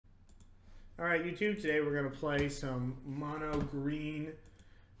Alright, YouTube, today we're going to play some mono green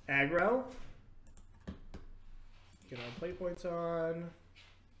aggro. Get our play points on.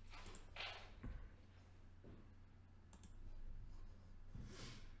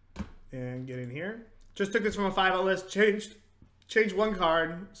 And get in here. Just took this from a 5-out list, changed one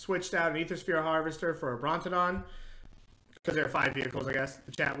card, switched out an Aethersphere Harvester for a Brontodon. Because there are 5 vehicles, I guess.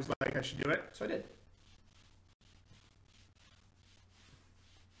 The chat was like I should do it, so I did.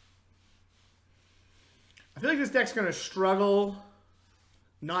 I feel like this deck's going to struggle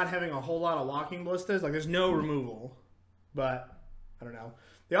not having a whole lot of Walking Ballistas. Like, there's no removal. But, I don't know.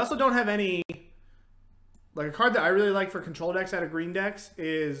 They also don't have any... Like, a card that I really like for control decks out of green decks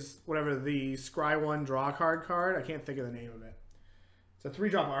is whatever, the Scry 1 Draw card. I can't think of the name of it. It's a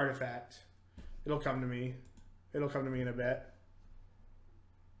 3-drop artifact. It'll come to me. It'll come to me in a bit.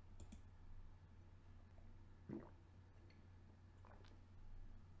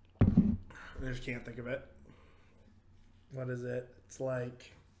 I just can't think of it. What is it? It's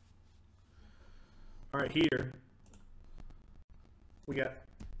like... Alright, here. We got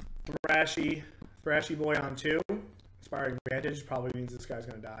Thrashy Boy on 2. Inspiring Advantage probably means this guy's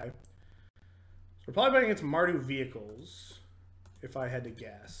going to die. So we're probably playing against Mardu vehicles, if I had to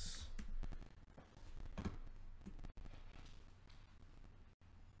guess.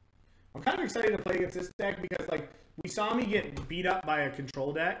 I'm kind of excited to play against this deck because, like, we saw me get beat up by a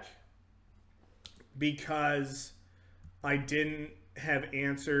control deck because I didn't have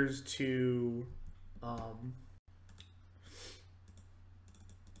answers to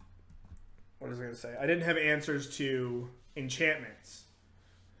what was I going to say? I didn't have answers to enchantments.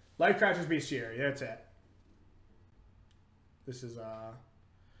 Life Croucher's Bestiary, that's it. This is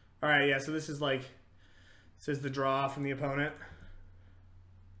alright, yeah, so this is like, this is the draw from the opponent.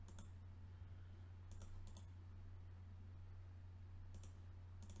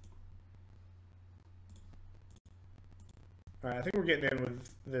 Alright, I think we're getting in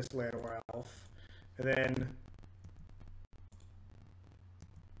with this Llanowar Elf. And then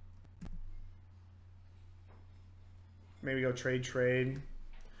maybe go trade.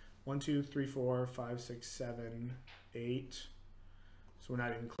 1, 2, 3, 4, 5, 6, 7, 8. So we're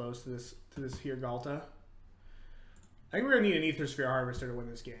not even close to this here Ghalta. I think we're gonna need an Aethersphere Harvester to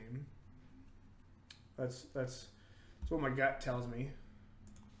win this game. That's what my gut tells me.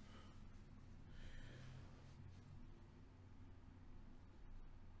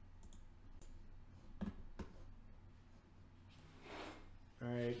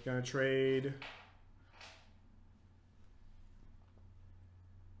 Alright, gonna trade.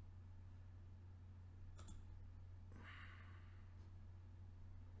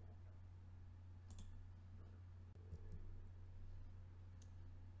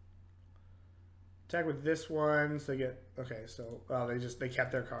 Attack with this one, so they get, okay, so, oh, they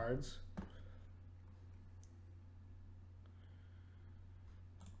kept their cards.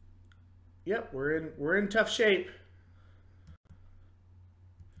 Yep, we're in tough shape.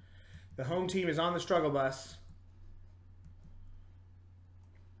 The home team is on the struggle bus.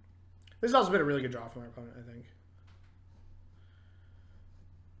 This has also been a really good draw from our opponent, I think.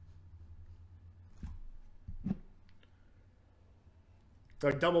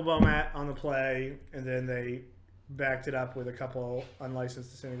 Like double Bomat on the play, and then they backed it up with a couple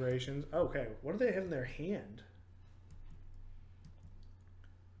unlicensed disintegrations. Okay, what do they have in their hand?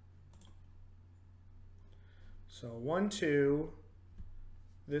 So 1, 2.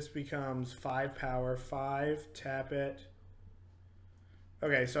 This becomes 5 power, 5, tap it.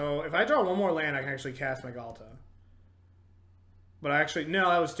 Okay, so if I draw one more land, I can actually cast my Ghalta. But no,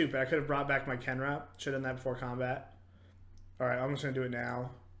 that was stupid. I could have brought back my Khenra. Should have done that before combat. Alright, I'm just gonna do it now.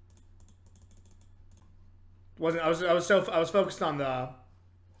 I was focused on the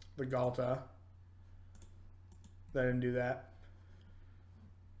Ghalta. I didn't do that.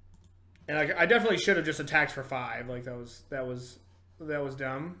 And I definitely should have just attacked for 5. Like that was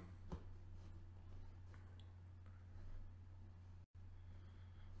dumb.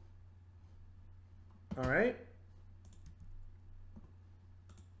 All right.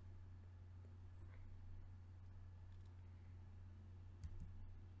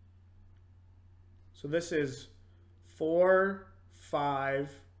 So this is 4,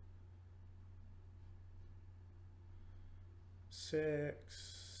 5,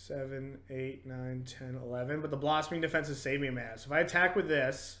 6, 7, 8, 9, 10, 11. But the Blossoming Defenses save me mana. So if I attack with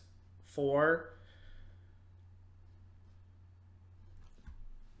this, 4.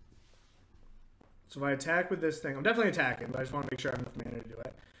 So if I attack with this thing, I'm definitely attacking, but I just want to make sure I have enough mana to do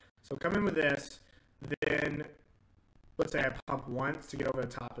it. So come in with this, then let's say I pump once to get over the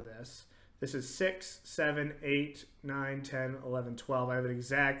top of this. This is 6, 7, 8, 9, 10, 11, 12. I have it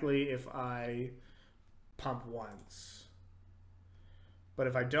exactly if I pump once. But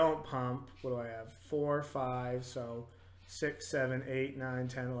if I don't pump, what do I have? 4, 5, so 6, 7, 8, 9,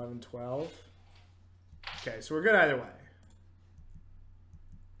 10, 11, 12. Okay, so we're good either way.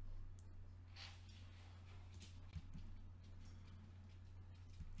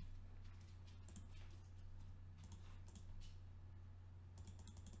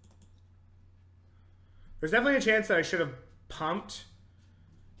 There's definitely a chance that I should have pumped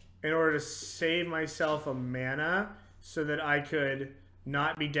in order to save myself a mana so that I could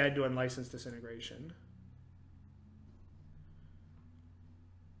not be dead to Unlicensed Disintegration.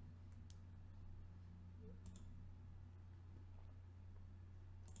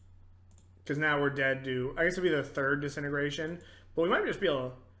 Because now we're dead to, I guess it'd be the 3rd Disintegration. But we might just be able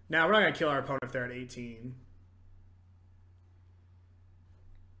to, now we're not going to kill our opponent if they're at 18.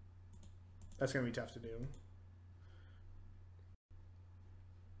 That's going to be tough to do.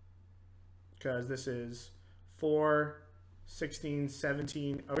 Because this is 4, 16,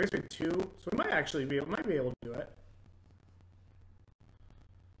 17. Oh, I guess we have 2. So we might actually be, able to do it.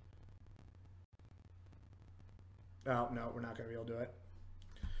 Oh, no, we're not going to be able to do it.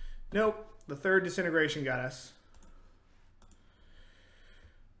 Nope. The 3rd Disintegration got us.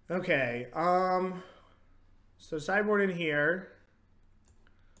 Okay. So sideboard in here.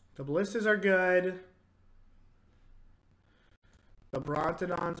 The Ballistas are good. The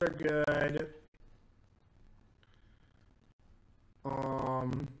Brontodons are good.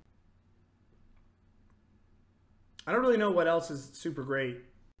 I don't really know what else is super great.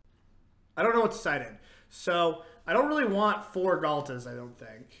 I don't know what's decided. So I don't really want 4 Ghaltas, I don't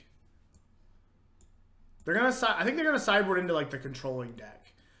think. They're gonna I think they're gonna sideboard into like the controlling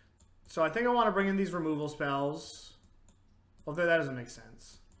deck. So I think I want to bring in these removal spells. Although that doesn't make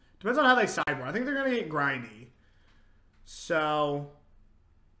sense. Depends on how they sideboard. I think they're gonna get grindy. So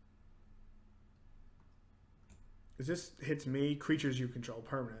is this hits me? Creatures you control,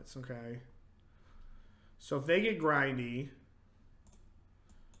 permanents, okay. So if they get grindy,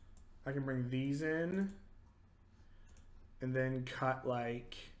 I can bring these in and then cut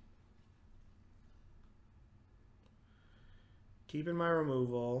like keeping my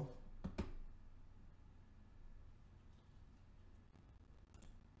removal.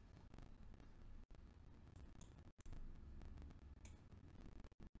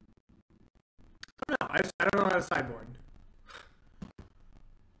 I don't know how to sideboard.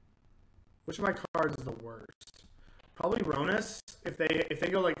 Which of my cards is the worst? Probably Rhonas. If they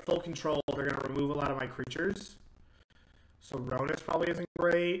go like full control, they're gonna remove a lot of my creatures. So Rhonas probably isn't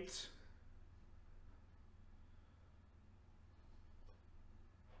great.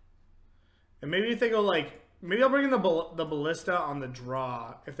 And maybe if they go like, maybe I'll bring in the Ballista on the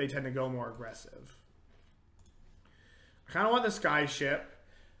draw if they tend to go more aggressive. I kind of want the Skyship.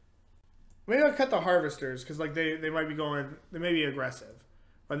 Maybe I'll cut the Harvesters because like they might be going, they may be aggressive,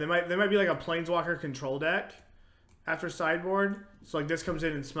 or they might be like a Planeswalker control deck after sideboard. So like this comes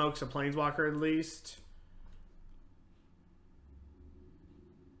in and smokes a Planeswalker at least.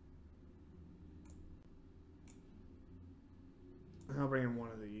 I'll bring in one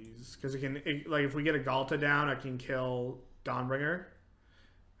of these because like if we get a Ghalta down, I can kill Dawnbringer.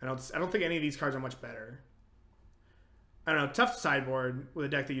 I don't think any of these cards are much better. I don't know, tough sideboard with a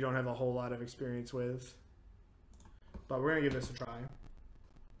deck that you don't have a whole lot of experience with. But we're going to give this a try.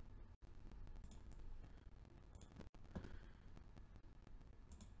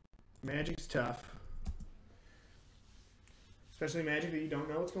 Magic's tough. Especially Magic that you don't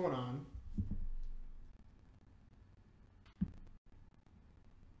know what's going on.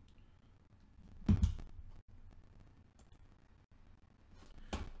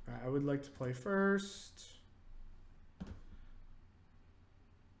 Alright, I would like to play first.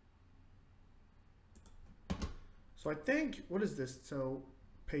 So I think, what is this? So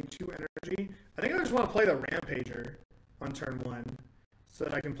pay 2 energy. I think I just want to play the Rampager on turn 1 so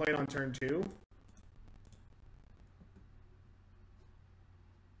that I can play it on turn 2.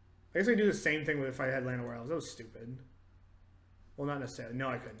 I guess I do the same thing with if I had Llanowar Elves. That was stupid. Well, not necessarily. No,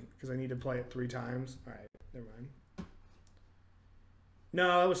 I couldn't because I need to play it 3 times. All right, never mind.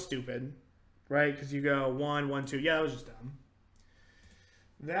 No, that was stupid, right? Because you go 1, 1, 2. Yeah, that was just dumb.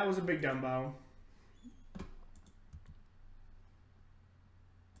 That was a big dumbo.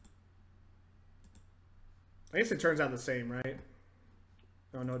 I guess it turns out the same, right?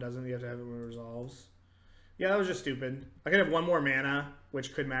 Oh, no, it doesn't. You have to have it when it resolves. Yeah, that was just stupid. I could have 1 more mana,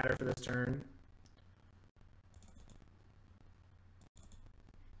 which could matter for this turn.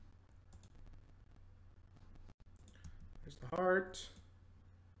 There's the heart.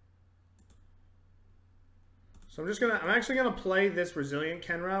 So I'm actually gonna play this Resilient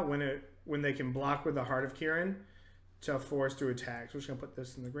Khenra when they can block with the Heart of Kiran to force through attacks. We're just gonna put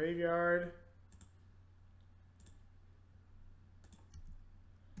this in the graveyard.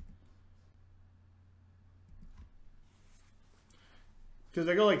 Because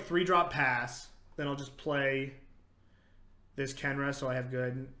they go like 3-drop pass, then I'll just play this Khenra so I have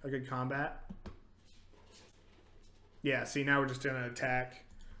a good combat. Yeah, see, now we're just gonna attack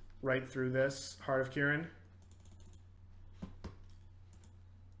right through this Heart of Kiran.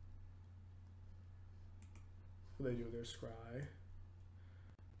 What do they do with their scry?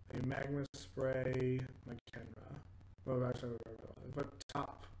 A magma spray, my Khenra. Oh, actually, but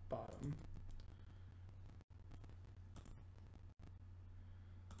top, bottom.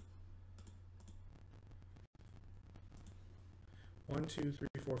 One, 2, 3,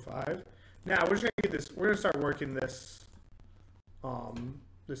 4, 5. Now we're just gonna get this. We're gonna start working this,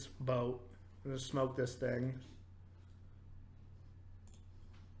 this boat. I'm gonna smoke this thing.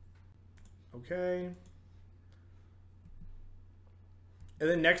 Okay. And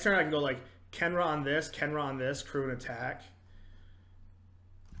then next turn I can go like Khenra on this, crew and attack.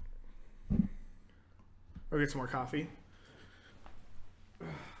 Or get some more coffee.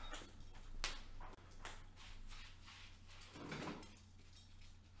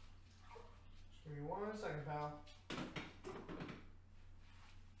 Give me 1 second, pal.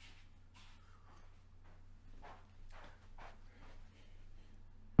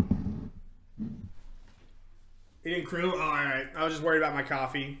 He didn't crew? Oh, alright. I was just worried about my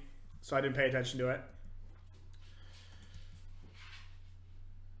coffee, so I didn't pay attention to it.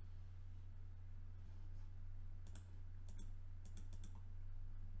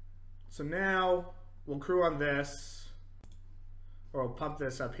 So now we'll crew on this, or we'll pump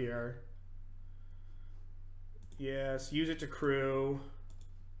this up here. Yes, use it to crew.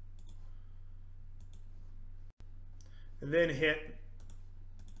 And then hit.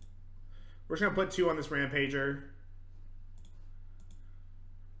 We're just going to put 2 on this Rampager.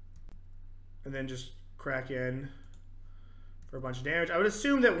 And then just crack in for a bunch of damage. I would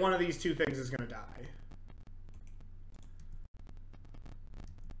assume that one of these 2 things is going to die.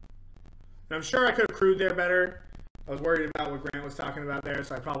 And I'm sure I could have crewed there better. I was worried about what Grant was talking about there,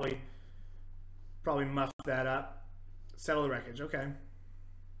 so I probably muffed that up. Settle the wreckage, okay.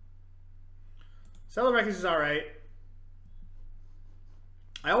 Settle the wreckage is alright.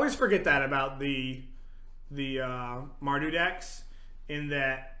 I always forget that about the Mardu decks, in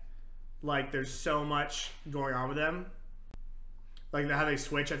that like there's so much going on with them. Like how they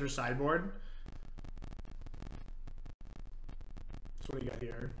switch after sideboard. So what do you got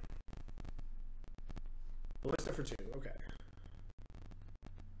here? Ballista for 2, okay.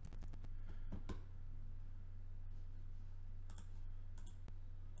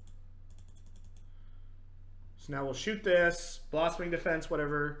 So now we'll shoot this, blossoming defense,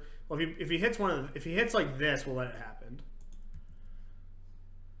 whatever. Well, if he hits if he hits like this, we'll let it happen.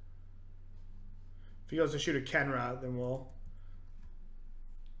 If he goes to shoot a Khenra, then we'll.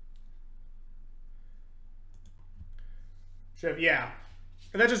 Yeah,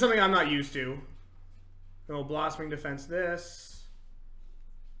 and that's just something I'm not used to. Then we'll blossoming defense this.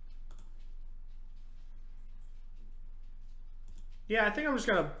 Yeah, I think I'm just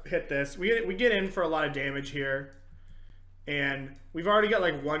gonna hit this. We get in for a lot of damage here, and we've already got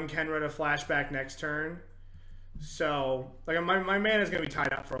like 1 Khenra to flashback next turn, so like my mana is gonna be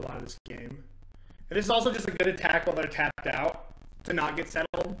tied up for a lot of this game. And this is also just a good attack while they're tapped out to not get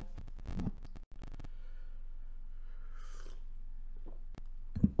settled.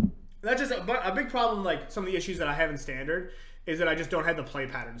 That's just a big problem. Like some of the issues that I have in Standard is that I just don't have the play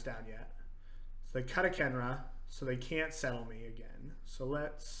patterns down yet. So they cut a Khenra, so they can't settle me again. So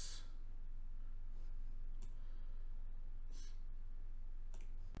let's.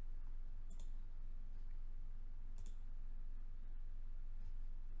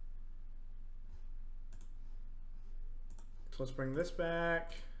 So let's bring this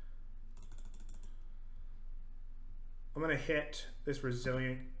back. I'm gonna hit this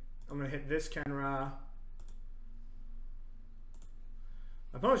Resilient. I'm going to hit this Khenra.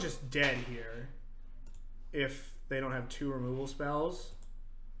 My opponent's just dead here if they don't have 2 removal spells.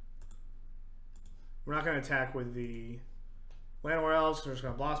 We're not going to attack with the Llanowar Elves, we're just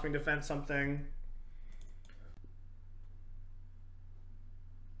going to blossoming defense something.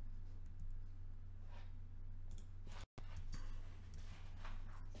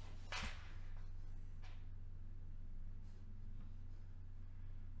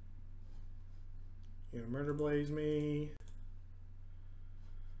 You're gonna murder blaze me.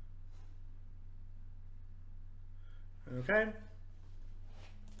 Okay.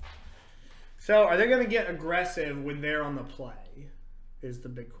 So, are they going to get aggressive when they're on the play? Is the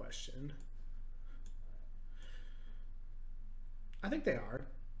big question. I think they are.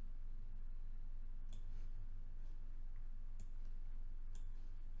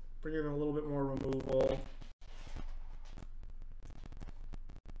 Bring in a little bit more removal.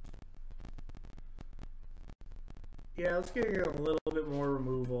 Yeah, let's get in a little bit more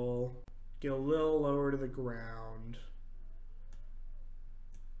removal. Get a little lower to the ground.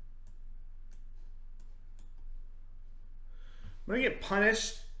 I'm gonna get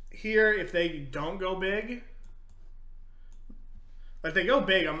punished here if they don't go big. But if they go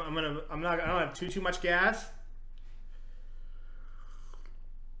big, I don't have too much gas.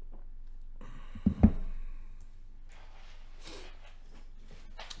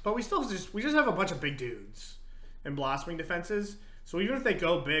 But we just have a bunch of big dudes and blossoming defenses. So even if they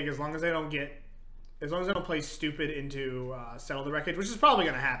go big, as long as they don't play stupid into settle the wreckage, which is probably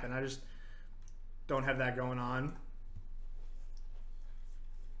gonna happen. I just don't have that going on.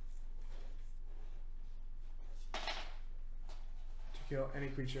 Kill any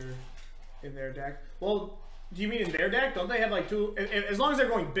creature in their deck. Well, do you mean in their deck? Don't they have like two? As long as they're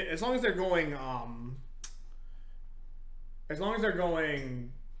going,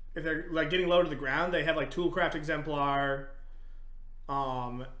 if they're like getting low to the ground, they have like Toolcraft Exemplar,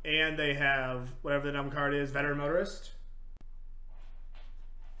 and they have whatever the dumb card is, Veteran Motorist.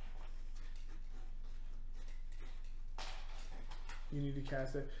 You need to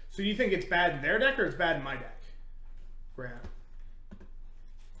cast it. So you think it's bad in their deck or it's bad in my deck, Grant?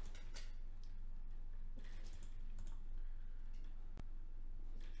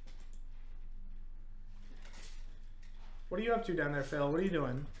 What are you up to down there, Phil? What are you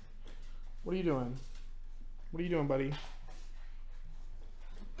doing? What are you doing? What are you doing, buddy?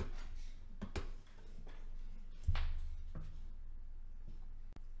 I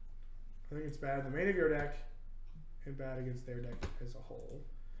think it's bad in the main of your deck and bad against their deck as a whole.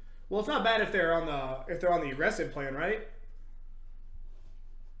 Well, it's not bad if they're on the aggressive plan, right?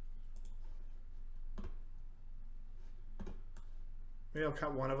 Maybe I'll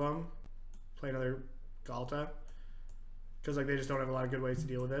cut one of them, play another Ghalta. Because like they just don't have a lot of good ways to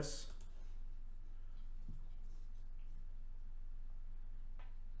deal with this.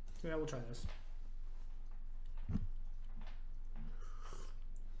 Yeah, we'll try this.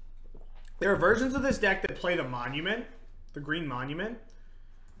 There are versions of this deck that play the Monument, the green Monument.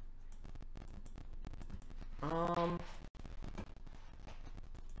 I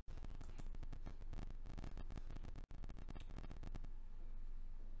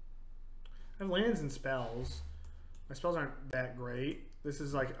have lands and spells. My spells aren't that great. This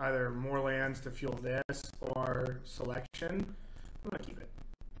is like either more lands to fuel this or selection. I'm gonna keep it.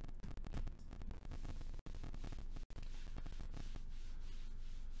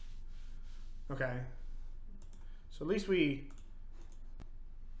 Okay. So at least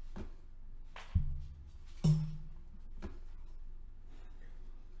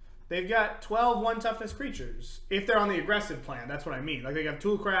they've got 12 1-toughness creatures. If they're on the aggressive plan, that's what I mean. Like they have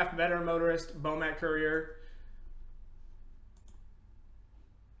Toolcraft, Veteran Motorist, Bowmat Courier.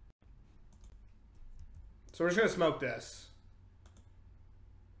 So we're just going to smoke this.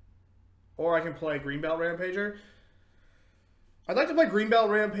 Or I can play Greenbelt Rampager. I'd like to play Greenbelt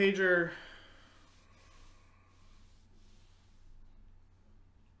Rampager.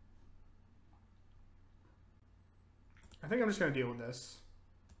 I think I'm just going to deal with this.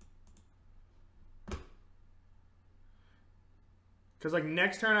 Because like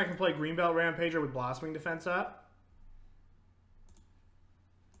next turn I can play Greenbelt Rampager with Blossoming Defense up.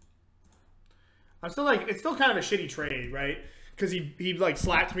 I'm still like, it's still kind of a shitty trade, right? Because he like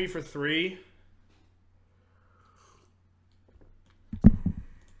slapped me for 3.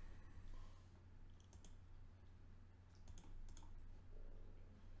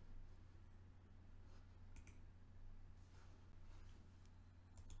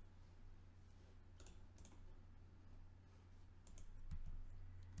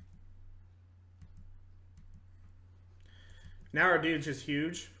 Now our dude's just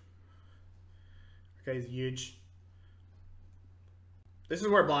huge. Okay, he's huge. This is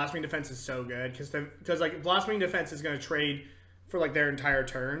where Blossoming Defense is so good because like Blossoming Defense is going to trade for like their entire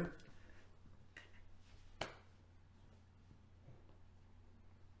turn.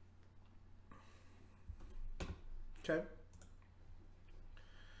 Okay.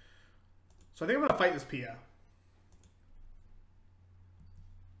 So I think I'm going to fight this Pia.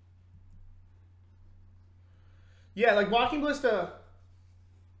 Yeah, like Walking Ballista.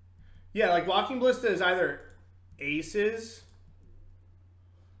 Yeah, like Walking Ballista is either aces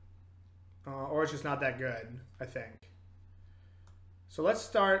or it's just not that good, I think. So let's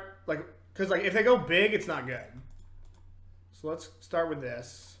start, like, Because like if they go big, it's not good. So let's start with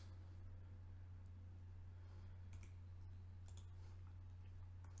this.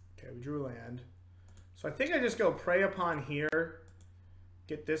 Okay, we drew land. So I think I just go Prey Upon here,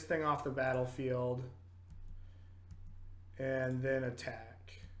 get this thing off the battlefield, and then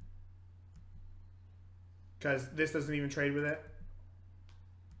attack. Because this doesn't even trade with it.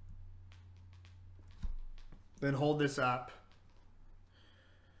 Then hold this up.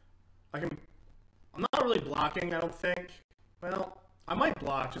 I'm not really blocking, I don't think. Well, I might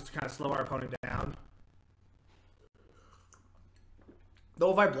block just to kind of slow our opponent down.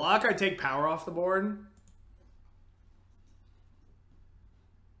 Though if I block, I take power off the board.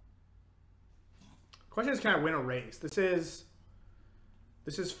 Question is, can I win a race? This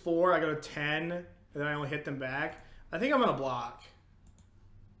is 4, I go to 10, and then I only hit them back. I think I'm gonna block.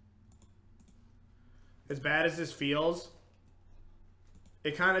 As bad as this feels,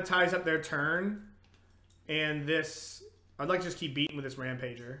 it kind of ties up their turn, and this, I'd like to just keep beating with this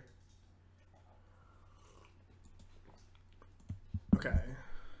Rampager. Okay.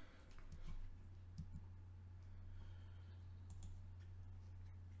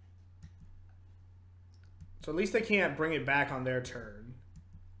 So at least they can't bring it back on their turn.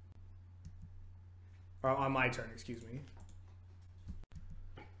 Or on my turn, excuse me.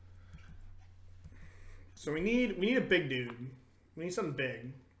 So we need a big dude. We need something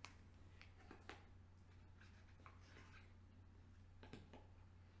big.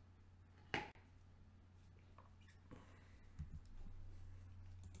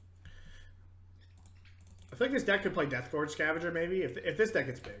 I feel like this deck could play Deathgorge Scavenger maybe, if this deck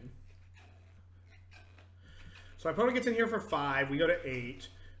gets big. So my opponent gets in here for 5, we go to 8.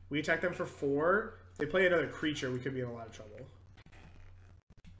 We attack them for 4. If they play another creature, we could be in a lot of trouble.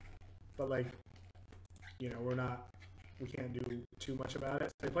 But like, you know, we can't do too much about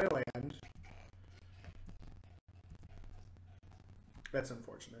it. So they play a land. That's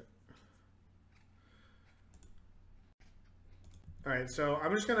unfortunate. Alright, so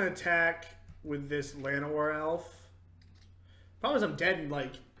I'm just gonna attack with this Llanowar Elf. Problem is I'm dead in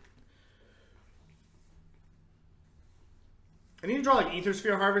like... I need to draw like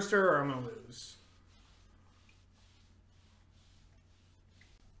Aethersphere Harvester or I'm gonna lose.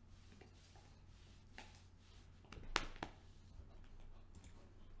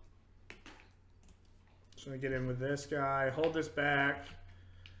 So I get in with this guy, hold this back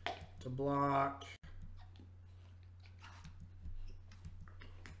to block.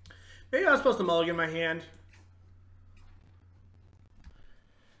 Maybe I was supposed to mulligan my hand.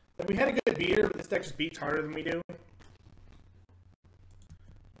 Like we had a good beater, but this deck just beats harder than we do.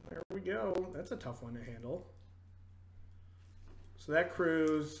 There we go. That's a tough one to handle. So that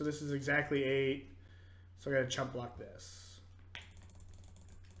cruise, so this is exactly 8. So I gotta chump block this.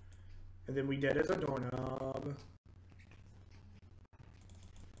 And then we dead as a doorknob.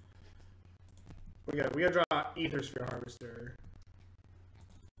 We gotta draw Aethersphere Harvester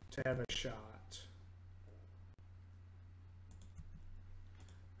to have a shot.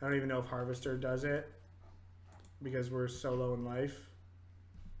 I don't even know if Harvester does it because we're so low in life.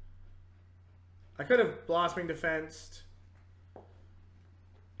 I could have Blossoming Defensed.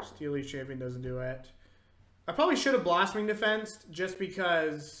 Steel Leaf Champion doesn't do it. I probably should have Blossoming Defensed just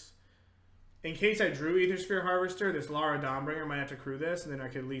because in case I drew Aethersphere Harvester, this Lara Dawnbringer might have to crew this, and then I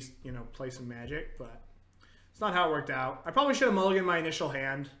could at least, you know, play some magic, but it's not how it worked out. I probably should have mulliganed my initial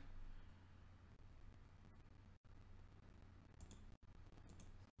hand.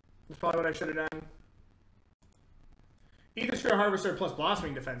 That's probably what I should have done. Aethersphere Harvester plus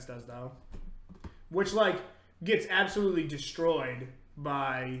Blossoming Defense does, though. Which, like, gets absolutely destroyed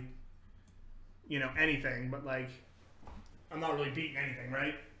by, you know, anything, but, like, I'm not really beating anything,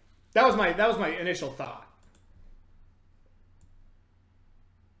 right? That was my initial thought.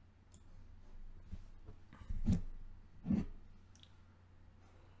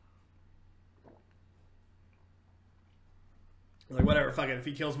 Like whatever, fuck it. If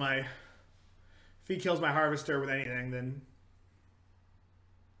he kills my Harvester with anything, then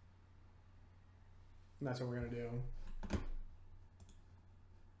that's what we're gonna do.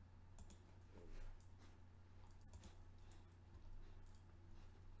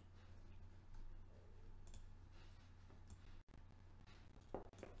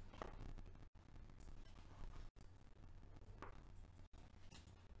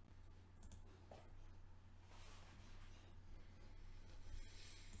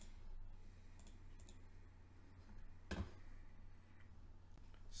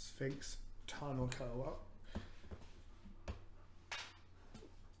 Sphinx Tunnel Co.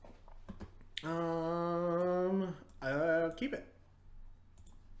 Keep it.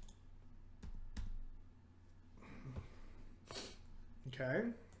 Okay.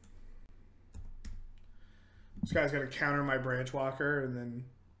 This guy's gonna counter my Branchwalker, and then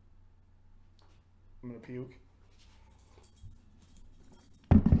I'm gonna puke.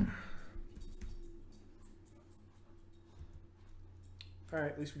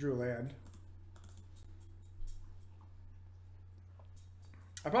 Alright, at least we drew a land.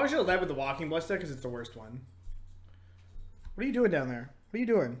 I probably should have led with the Walking Ballista because it's the worst one. What are you doing down there? What are you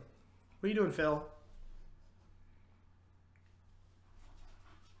doing? What are you doing, Phil?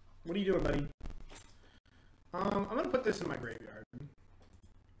 What are you doing, buddy? I'm going to put this in my graveyard.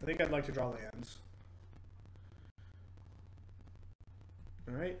 I think I'd like to draw lands.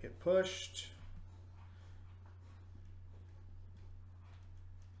 Alright, get pushed.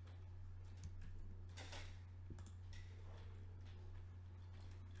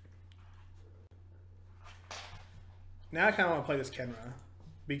 Now I kind of want to play this Khenra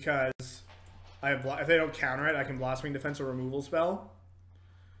because I have if they don't counter it, I can Blossoming Defense or removal spell.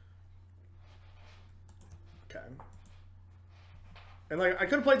 Okay. And like I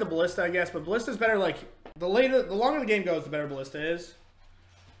could have played the Ballista, I guess, but Ballista's better. Like the longer the game goes, the better Ballista is.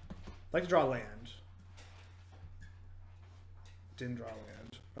 I'd like to draw land. Didn't draw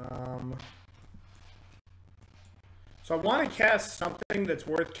land. So I want to cast something that's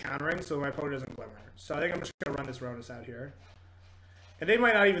worth countering so my opponent doesn't Glimmer. So I think I'm just going to run this Rhonas out here. And they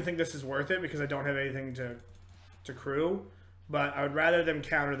might not even think this is worth it because I don't have anything to crew. But I would rather them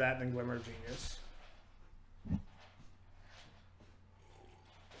counter that than Glimmer Genius.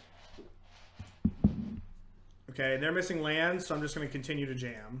 Okay, they're missing lands, so I'm just going to continue to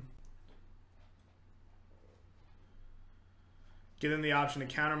jam. Give them the option to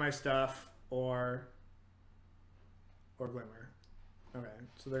counter my stuff or Glimmer. Okay,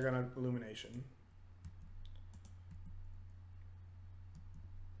 so they're gonna Illumination.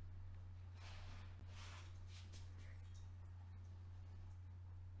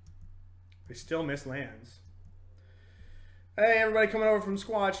 They still miss lands. Hey, everybody coming over from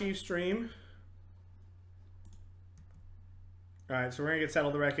Squaw Chief stream. Alright, so we're gonna get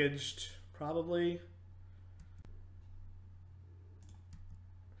Settle the Wreckage, probably.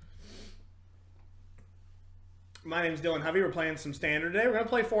 My name's Dylan Hovey. We're playing some Standard today. We're going to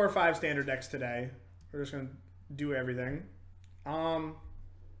play 4 or 5 Standard decks today. We're just going to do everything. I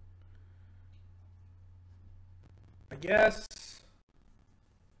guess...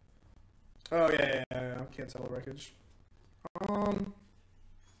 Oh, yeah. Can't Settle the Wreckage.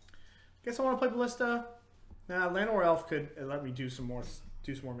 Guess I want to play Ballista. Nah, Llanowar Elf could let me do some more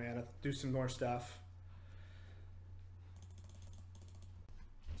mana, do some more stuff.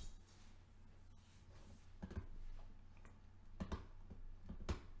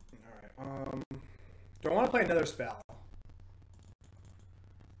 Do I want to play another spell?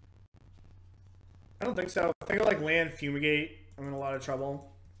 I don't think so. If I go like Land Fumigate, I'm in a lot of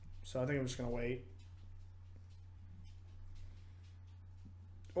trouble. So I think I'm just going to wait.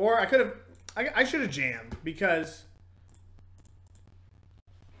 Or I could have... I should have jammed because...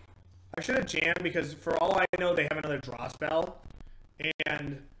 I should have jammed because for all I know, they have another draw spell.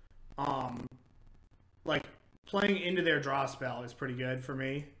 And, like, playing into their draw spell is pretty good for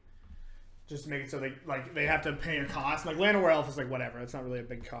me. Just to make it so they have to pay a cost. Like Llanowar Elf is like whatever. It's not really a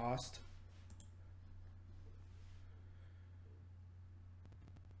big cost.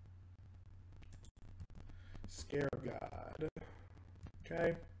 Scarab God.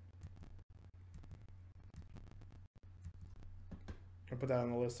 Okay. I'll put that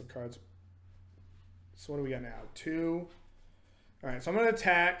on the list of cards. So what do we got now? 2. All right. So I'm going to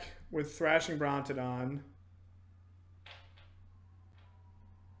attack with Thrashing Brontodon.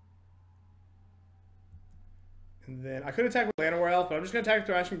 And then I could attack with Llanowar Elf, but I'm just going to attack with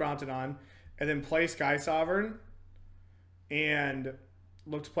Thrashing Brontodon and then play Skysovereign and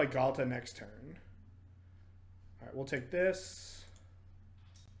look to play Ghalta next turn. All right, we'll take this.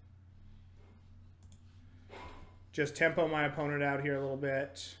 Just tempo my opponent out here a little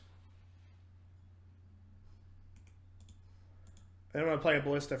bit. Then I'm going to play a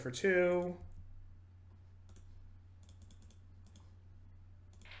Ballista for 2.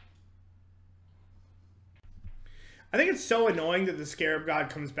 I think it's so annoying that the Scarab God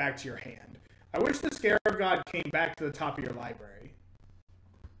comes back to your hand. I wish the Scarab God came back to the top of your library.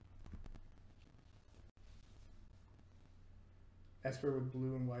 Esper with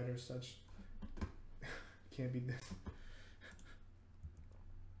blue and white are such... Can't beat this.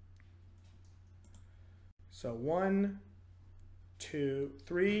 So 1, 2,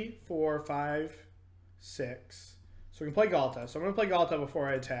 3, 4, 5, 6. So we can play Ghalta. So I'm going to play Ghalta before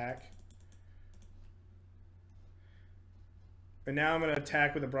I attack. And now I'm going to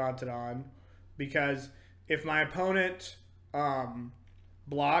attack with a Brontodon because if my opponent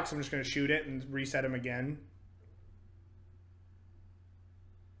blocks, I'm just going to shoot it and reset him again.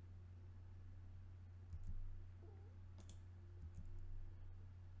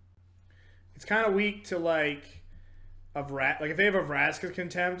 It's kind of weak to, like, if they have a Vraska's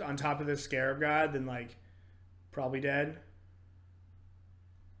Contempt on top of this Scarab God, then, like, probably dead.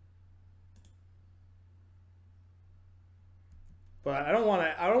 But I don't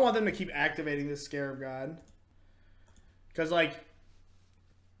want them to keep activating this Scarab God. Because, like,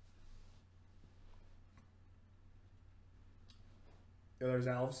 there's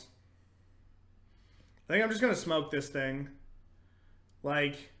elves. I think I'm just going to smoke this thing.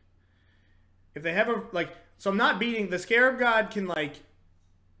 Like, if they have a, like, so I'm not beating, the Scarab God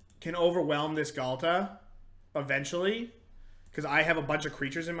can overwhelm this Ghalta eventually. Because I have a bunch of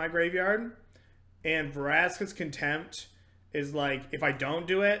creatures in my graveyard. And Vraska's Contempt is like, if I don't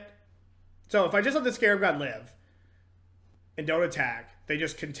do it, so if I just let the Scarab God live and don't attack, they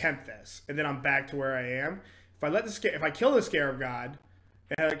just contempt this, and then I'm back to where I am. If I kill the Scarab God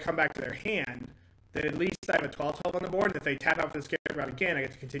and I come back to their hand, then at least I have a 12/12 on the board. And if they tap out for the Scarab God again, I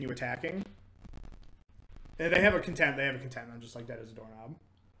get to continue attacking. And if they have a contempt, I'm just like dead as a doorknob.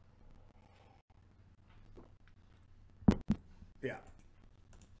 Yeah.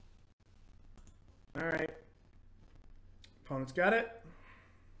 All right. Opponent's got it.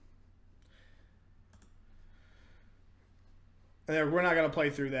 And we're not going to play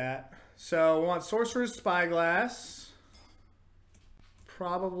through that. So we want Sorcerous Spyglass.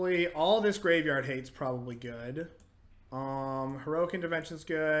 Probably all this graveyard hate's probably good. Heroic Intervention's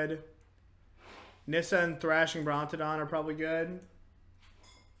good. Nissa and Thrashing Brontodon are probably good.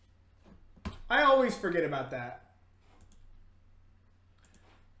 I always forget about that.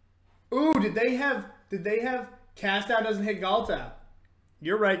 Ooh, did they have Cast Down doesn't hit Ghalta?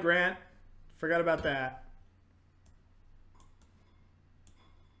 You're right, Grant. Forgot about that.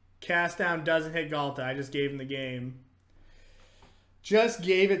 Cast Down doesn't hit Ghalta. I just gave him the game. Just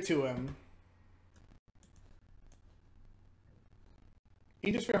gave it to him.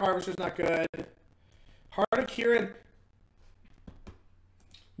 Aethersphere Harvester's not good. Heart of Kiran.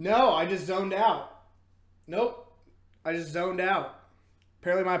 No, I just zoned out. Nope. I just zoned out.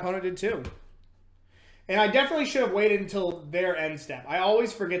 Apparently my opponent did too. And I definitely should have waited until their end step. I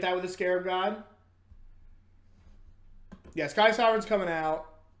always forget that with the Scarab God. Yeah, Skysovereign's coming out.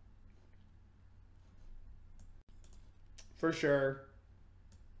 For sure.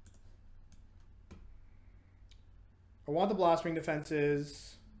 I want the Blossoming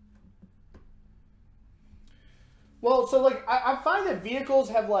Defenses. Well, so, like, I find that vehicles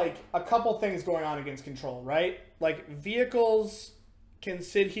have, like, a couple things going on against control, right? Like, vehicles can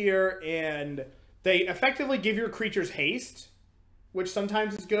sit here and they effectively give your creatures haste, which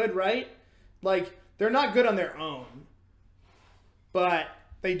sometimes is good, right? Like, they're not good on their own, but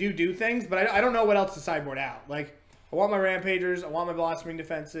they do things. But I don't know what else to sideboard out. Like, I want my Rampagers. I want my Blossoming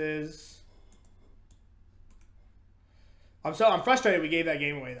Defenses. I'm frustrated we gave that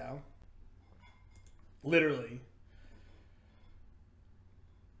game away, though. Literally.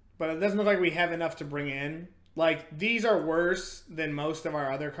 But it doesn't look like we have enough to bring in. Like, these are worse than most of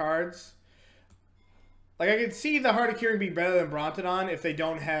our other cards. Like, I could see the Heart of Kiran be better than Brontodon if they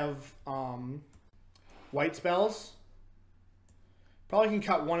don't have white spells. Probably can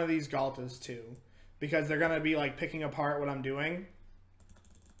cut one of these Ghaltas, too. Because they're going to be, like, picking apart what I'm doing.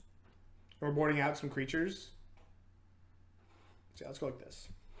 We're boarding out some creatures. So, let's go like this.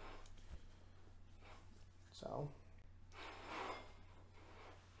 So,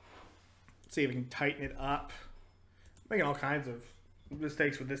 let's see if we can tighten it up. I'm making all kinds of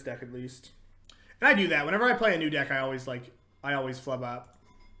mistakes with this deck, at least. And I do that. Whenever I play a new deck, I always flub up.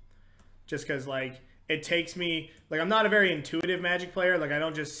 Just because, like, it takes me... Like, I'm not a very intuitive Magic player. Like, I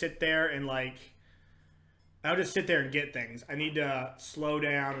don't just sit there and, like... I don't just sit there and get things. I need to slow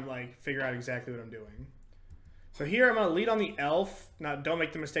down and, like, figure out exactly what I'm doing. So here I'm going to lead on the Elf. Now, don't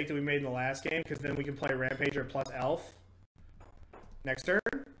make the mistake that we made in the last game, because then we can play Rampager plus Elf next turn.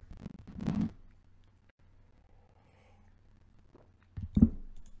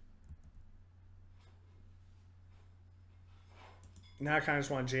 Now I kind of just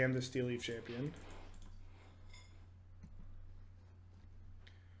want to jam the Steel Leaf Champion.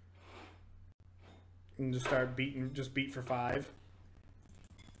 And just start beating, just beat for 5.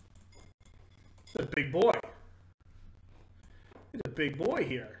 It's a big boy. He's a big boy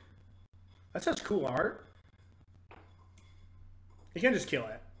here. That's such cool art. You can't just kill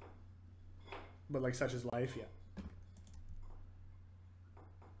it. But like such is life, yeah.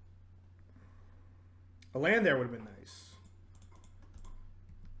 A land there would have been nice.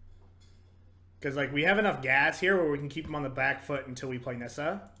 Because, like, we have enough gas here where we can keep them on the back foot until we play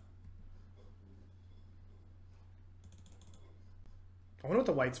Nissa. I wonder what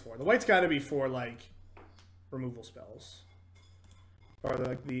the white's for. The white's got to be for, like, removal spells. Or,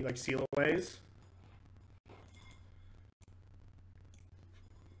 like seal aways.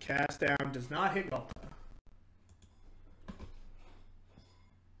 Cast down does not hit Ghalta.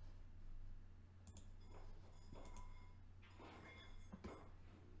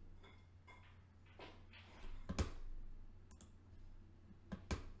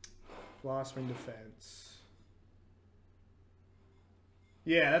 Blossoming Defense.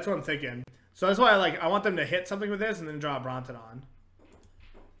 Yeah, that's what I'm thinking. So that's why I want them to hit something with this and then draw a Brontodon. Alright,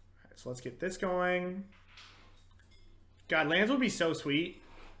 so let's get this going. God, lands would be so sweet.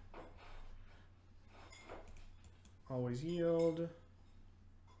 Always yield.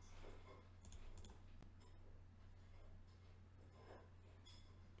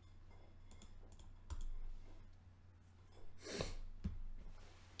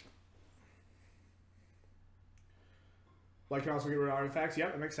 I can also get rid of artifacts.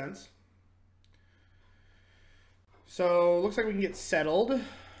 Yep, that makes sense. So, looks like we can get settled.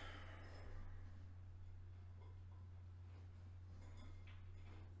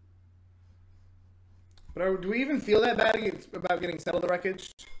 But do we even feel that bad about getting settled the wreckage?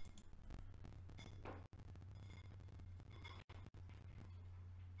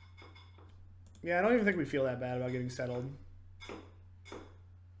 Yeah, I don't even think we feel that bad about getting settled.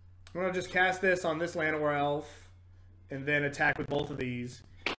 I'm going to just cast this on this Llanowar Elf. And then attack with both of these.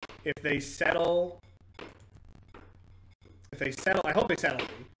 If they settle, I hope they settle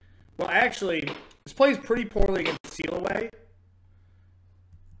me. Well, actually, this plays pretty poorly against Seal Away.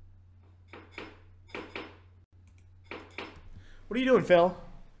 What are you doing, Phil?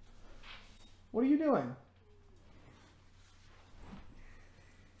 What are you doing?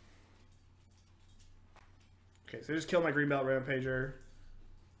 Okay, so just kill my Greenbelt Rampager.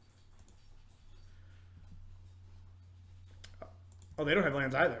 Oh, they don't have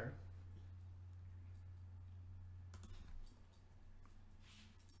lands either.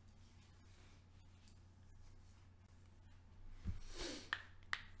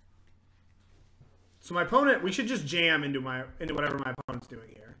 So my opponent, we should just jam into whatever my opponent's doing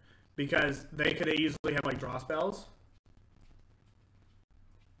here, because they could easily have like draw spells.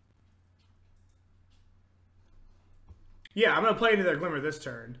 Yeah, I'm gonna play into their Glimmer this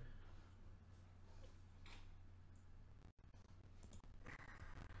turn.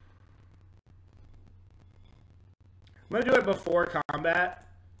 I'm going to do it before combat,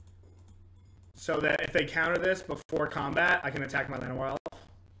 so that if they counter this before combat, I can attack my Llanowar Elf.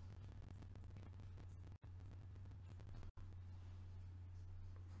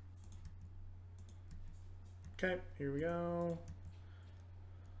 Okay, here we go.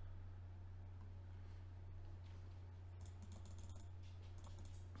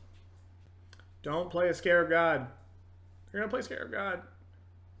 Don't play a Scarab God. You're going to play Scarab God.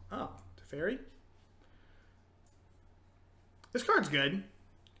 Oh, Teferi? This card's good.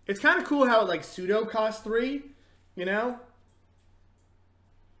 It's kind of cool how it like pseudo costs 3, you know?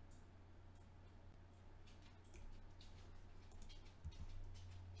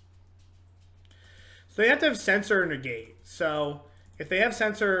 So they have to have Censor or Negate. So if they have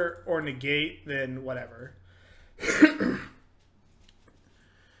Censor or Negate, then whatever.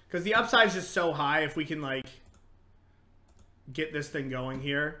 Because the upside is just so high if we can like get this thing going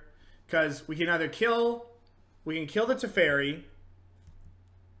here. Because we can either kill... We can kill the Teferi.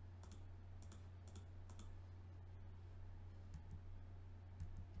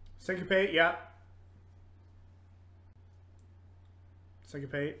 Syncopate, yeah.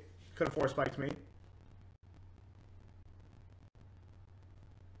 Syncopate. Could have 4-spiked me.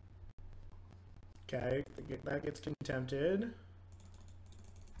 Okay, that gets contempted.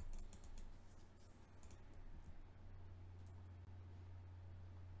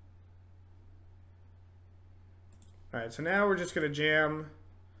 Alright, so now we're just going to jam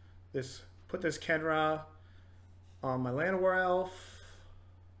this, put this Khenra on my Llanowar Elf.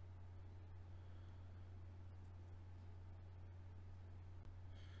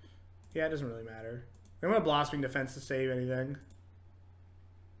 Yeah, it doesn't really matter. I'm going to Blossoming Defense to save anything.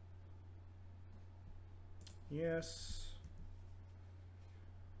 Yes.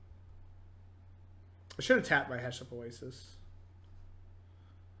 I should have tapped my Hashep Oasis.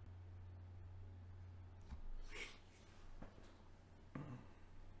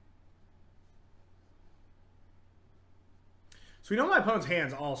 So we know my opponent's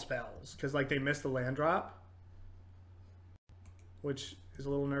hand's all spells, because like they missed the land drop, which is a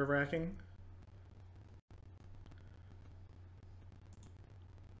little nerve-wracking.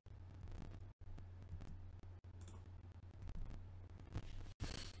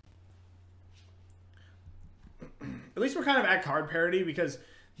 at least we're kind of at card parity because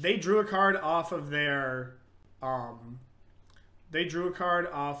they drew a card off of their they drew a card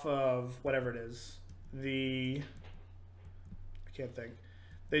off of whatever it is. I can't think.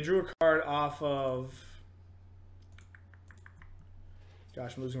 They drew a card off of,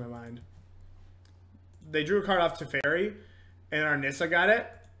 gosh, I'm losing my mind. They drew a card off Teferi, and our Nissa got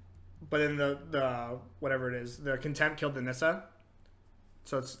it. But then the whatever it is, the Contempt killed the Nissa.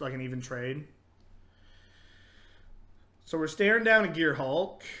 So it's like an even trade. So we're staring down a Gear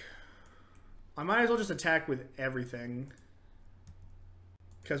Hulk. I might as well just attack with everything.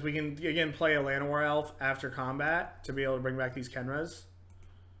 Because we can, again, play a Llanowar Elf after combat to be able to bring back these Khenras.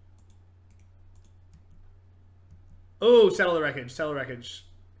 Oh, settle the wreckage. Settle the wreckage.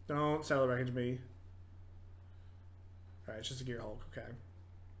 Don't settle the wreckage me. Alright, it's just a Gear Hulk. Okay.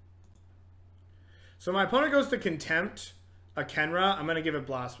 So my opponent goes to Contempt a Khenra. I'm going to give it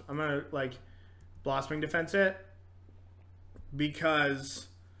Blossom. I'm going to, like, Blossoming Defense it. Because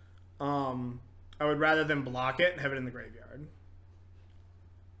I would rather than block it and have it in the graveyard.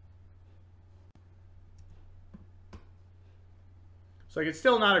 So, like, it's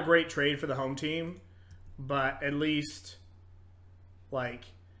still not a great trade for the home team. But at least, like,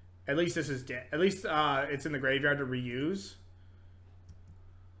 at least this is dead. At least it's in the graveyard to reuse.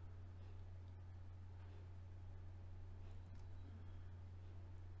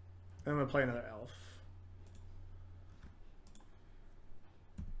 I'm going to play another elf.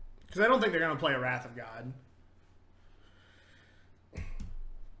 Because I don't think they're going to play a Wrath of God.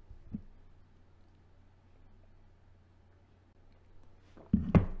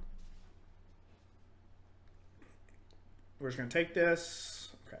 We're just going to take this.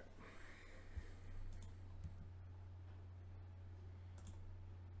 Okay.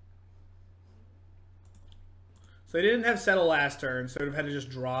 So they didn't have Settle last turn, so they would have had to just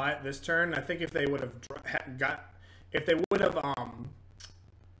draw it this turn. I think if they would have they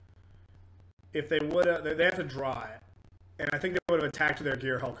have to draw it, and I think they would have attacked with their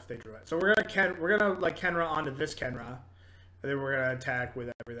Gear Hulk if they drew it. So we're gonna like Khenra onto this Khenra, and then we're gonna attack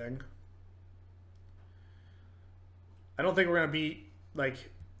with everything. I don't think we're gonna beat, like,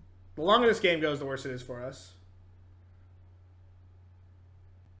 the longer this game goes, the worse it is for us.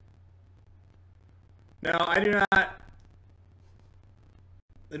 Now, I do not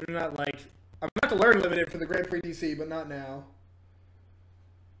like, I'm about to learn Limited for the Grand Prix DC, but not now.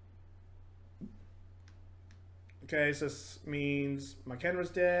 Okay, so this means my Khenra's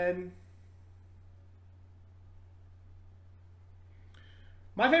dead.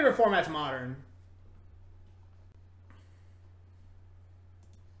 My favorite format's Modern.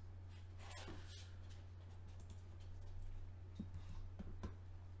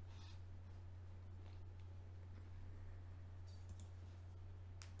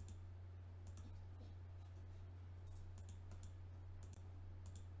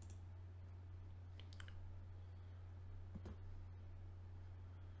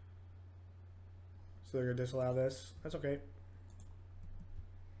 So they're going to disallow this. That's okay.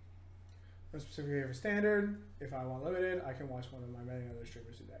 Specifically for standard. If I want limited, I can watch one of my many other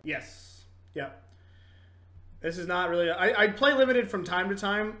streamers do that. Yes. Yep. This is not really... I play limited from time to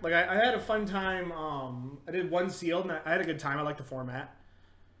time. Like, I had a fun time. I did one sealed, and I had a good time. I like the format.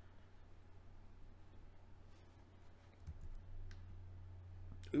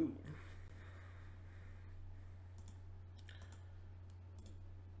 Ooh.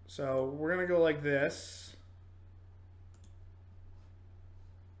 So we're going to go like this.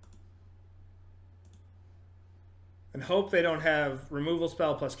 And hope they don't have removal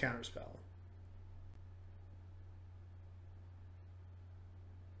spell plus counter spell.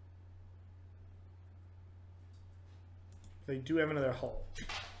 They do have another Hulk.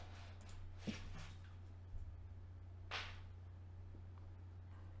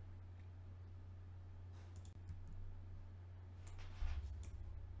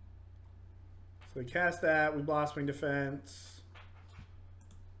 So we cast that, we Blossoming Defense.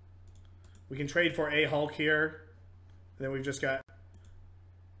 We can trade for a Hulk here. And then we've just got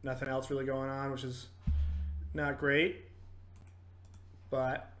nothing else really going on, which is not great.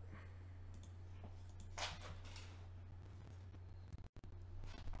 But I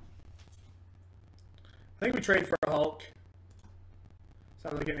think we trade for a Hulk. It's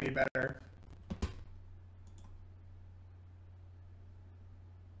not really getting any better.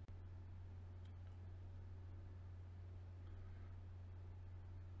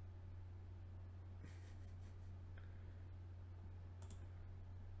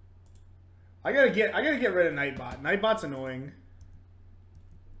 I gotta get rid of Nightbot. Nightbot's annoying.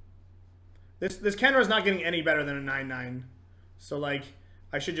 This Khenra's not getting any better than a 9/9. So, like,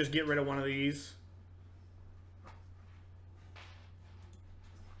 I should just get rid of one of these.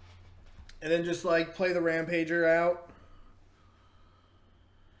 And then just like play the Rampager out.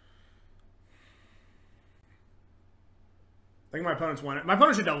 I think my opponent's won it. My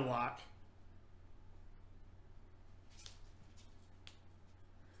opponent should double block.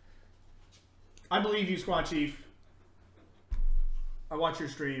 I believe you, Squad Chief. I watch your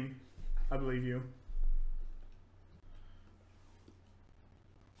stream. I believe you.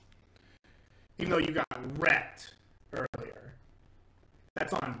 Even though you got wrecked earlier.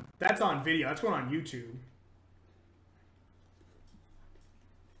 That's on video. That's going on YouTube.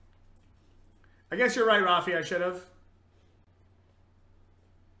 I guess you're right, Rafi. I should have.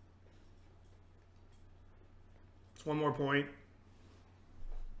 It's one more point.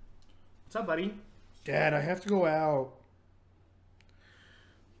 What's up, buddy? Dad, I have to go out.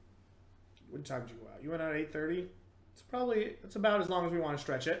 What time did you go out? You went out at 8:30? It's about as long as we want to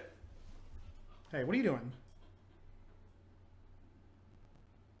stretch it. Hey, what are you doing?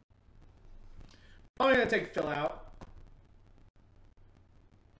 Probably gonna take Phil out.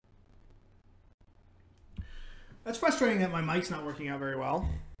 That's frustrating that my mic's not working out very well.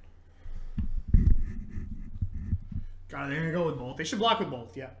 God, they're gonna go with both. They should block with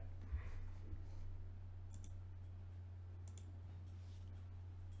both, yeah.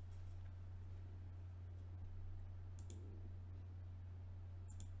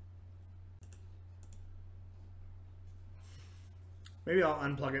 Maybe I'll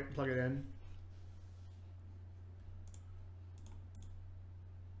unplug it, plug it in.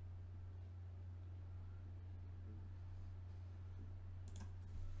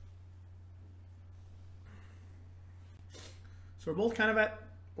 So we're both kind of at,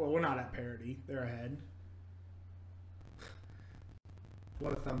 well, we're not at parity. They're ahead.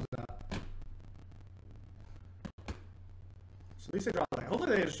 What a thumbs up. So at least they draw land.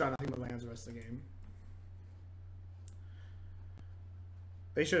 Hopefully they just draw nothing but lands the rest of the game.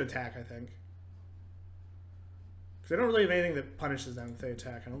 They should attack, I think. Because they don't really have anything that punishes them if they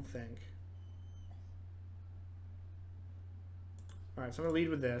attack, I don't think. Alright, so I'm going to lead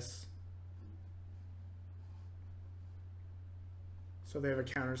with this. So they have a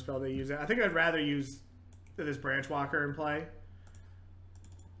counter spell they use. I think I'd rather use this Branchwalker in play.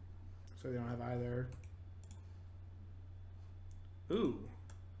 So they don't have either. Ooh.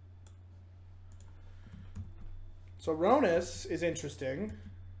 So Rhonas is interesting.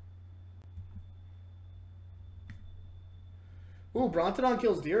 Ooh, Brontodon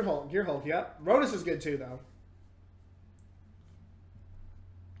kills Gearhulk, yep. Rhonas is good too, though.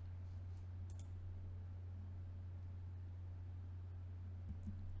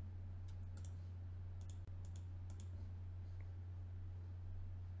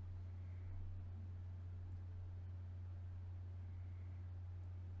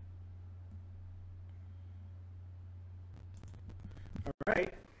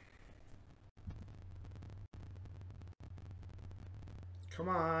 Right. Come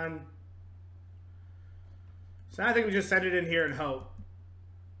on. So I think we just send it in here and hope.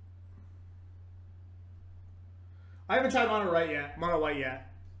 I haven't tried mono white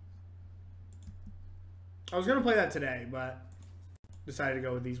yet. I was gonna play that today, but decided to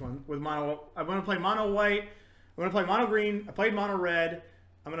go with these ones. With mono, I'm gonna play mono white. I'm gonna play mono green. I played mono red.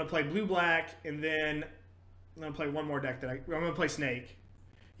 I'm gonna play blue black, and then I'm gonna play one more deck I'm gonna play Snake.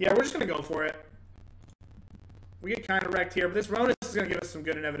 Yeah, we're just gonna go for it. We get kind of wrecked here, but this Rhonas is gonna give us some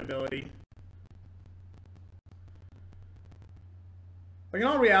good inevitability. Like in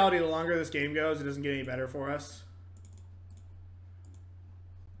all reality, the longer this game goes, it doesn't get any better for us.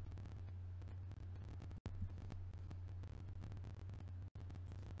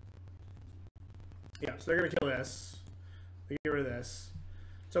 Yeah, so they're gonna kill this. They get rid of this.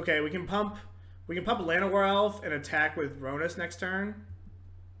 It's okay. We can pump Llanowar Elf and attack with Rhonas next turn.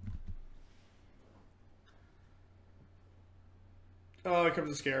 Oh, here comes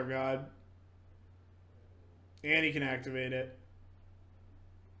the Scarab God. And he can activate it.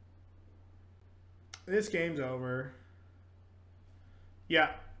 This game's over.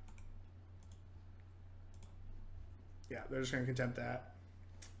 Yeah. Yeah, they're just going to contempt that.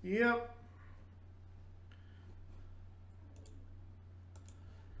 Yep.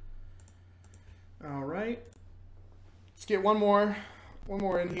 All right. Let's get one more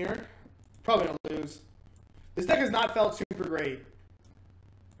in here. Probably going to lose. This deck has not felt super great.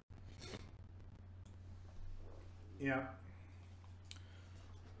 Yeah.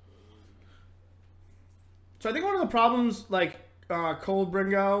 So I think one of the problems, like Cold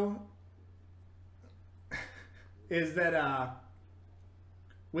Bringo, is that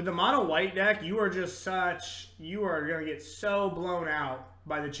with the mono white deck, you are going to get so blown out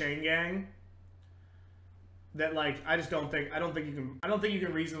by the Chain Gang. that like I don't think you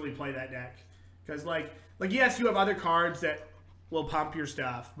can reasonably play that deck because like yes, you have other cards that will pump your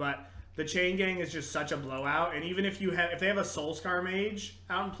stuff, but the Chain Gang is just such a blowout. And even if they have a Soulscar Mage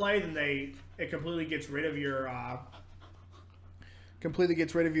out in play, then it completely gets rid of your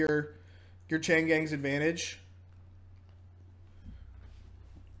Chain Gang's advantage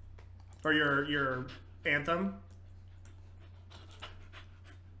or your Anthem.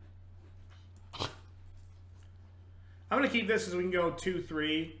 I'm going to keep this because we can go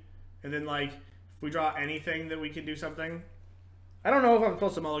 2-3, and then, like, if we draw anything that we can do something. I don't know if I'm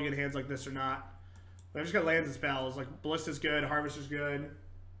supposed to mulligan hands like this or not. But I've just got lands and spells. Like, Ballista's good, Harvester's good.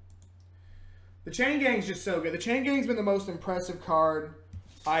 The Chain Gang's just so good. The Chain Gang's been the most impressive card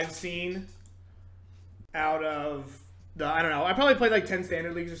I've seen out of the, I don't know, I probably played like 10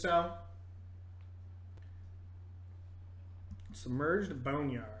 Standard Leagues or so. Submerged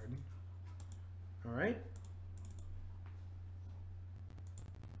Boneyard. Alright.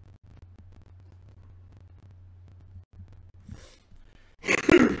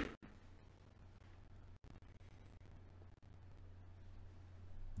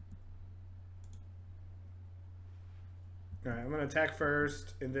 Alright, I'm going to attack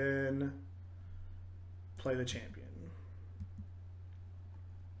first and then play the champion.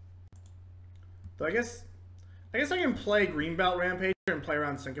 So I guess I can play Greenbelt Rampager and play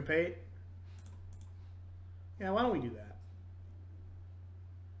around Syncopate. Yeah, why don't we do that?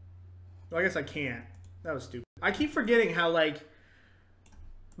 Well, I guess I can't. That was stupid. I keep forgetting how, like,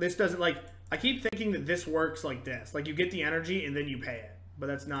 this doesn't, like, I keep thinking that this works like this. Like, you get the energy and then you pay it. But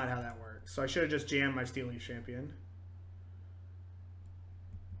that's not how that works. So I should have just jammed my Steel Leaf Champion.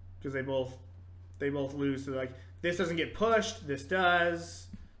 Because they both lose. So, like, this doesn't get pushed. This does.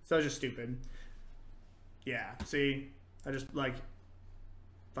 So it's just stupid. Yeah, see? I just, like,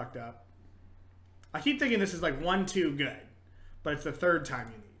 fucked up. I keep thinking this is, like, 1-2 good. But it's the third time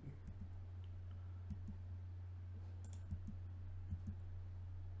you need.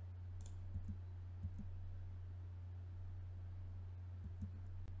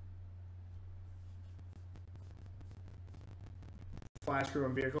 Flash crew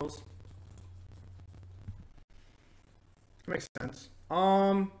on vehicles. That makes sense.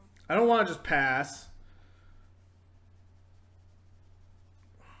 I don't want to just pass.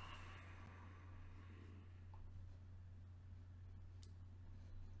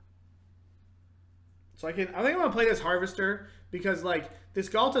 So I think I'm going to play this Harvester because, like, this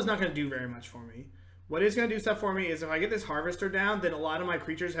Ghalta is not going to do very much for me. What is going to do stuff for me is if I get this Harvester down, then a lot of my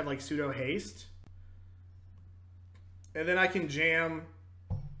creatures have, like, pseudo haste. And then I can jam.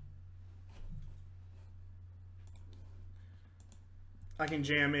 I can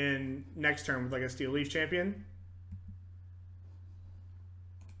jam in next turn with, like, a Steel Leaf Champion.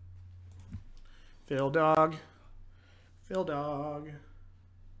 Phil Dog. Phil Dog.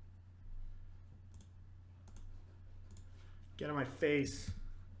 Get out of my face.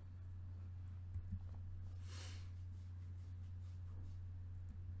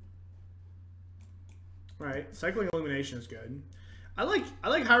 Right, Cycling Illumination is good. I like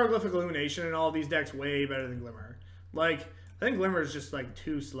Hieroglyphic Illumination in all of these decks way better than Glimmer. Like, I think Glimmer is just, like,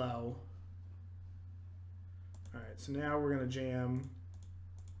 too slow. Alright, so now we're gonna jam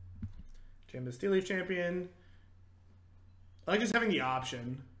the Steel Leaf Champion. I like just having the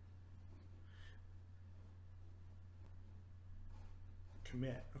option.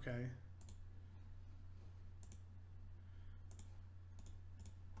 Commit, okay.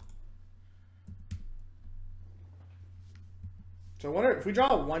 So I wonder if we draw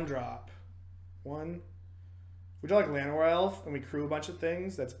a 1-drop. We draw like Llanowar Elf and we crew a bunch of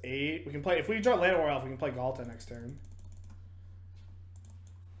things. That's 8. We can play, if we draw Llanowar Elf, we can play Ghalta next turn,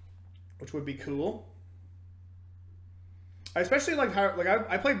 which would be cool. I especially like how, like,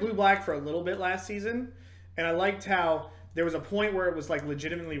 I played Blue Black for a little bit last season, and I liked how there was a point where it was, like,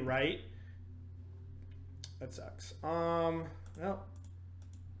 legitimately right. That sucks. Well, I'm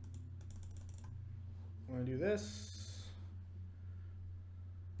gonna do this.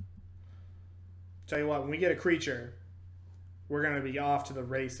 Tell you what, when we get a creature, we're gonna be off to the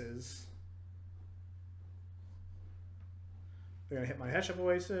races. They're gonna hit my Hashep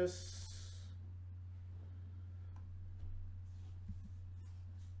Oasis.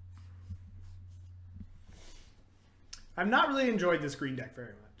 I've not really enjoyed this green deck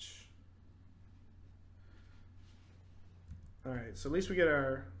very much. Alright, so at least we get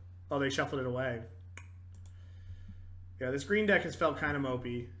our... Oh, they shuffled it away. Yeah, this green deck has felt kind of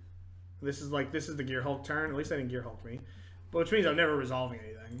mopey. This is the Gear Hulk turn. At least they didn't Gear Hulk me. But which means I'm never resolving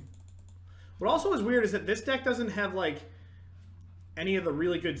anything. What also is weird is that this deck doesn't have, like... any of the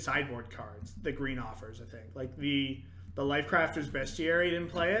really good sideboard cards that green offers, I think. Like the Lifecrafter's Bestiary didn't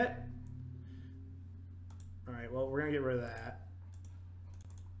play it. Alright, well, we're going to get rid of that.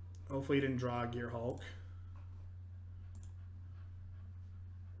 Hopefully he didn't draw a Gear Hulk.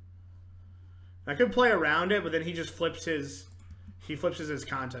 I could play around it, but then he just flips his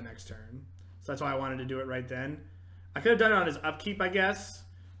Kanta next turn. So that's why I wanted to do it right then. I could have done it on his upkeep, I guess,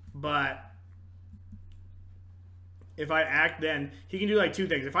 but if I act then, he can do like two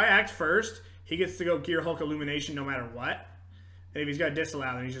things. If I act first, he gets to go Gear Hulk Illumination no matter what. And if he's got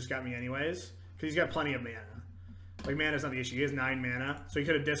Disallow, then he's just got me anyways. Because he's got plenty of mana. Like, mana's not the issue. He has 9 mana. So he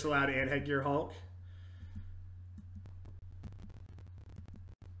could have Disallowed and had Gear Hulk.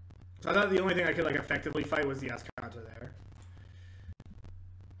 So I thought the only thing I could like effectively fight was the Ascanta there.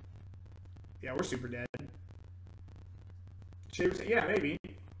 Yeah, we're super dead. Yeah, maybe.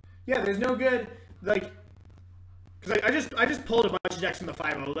 Yeah, there's no good, like, because I just pulled a bunch of decks from the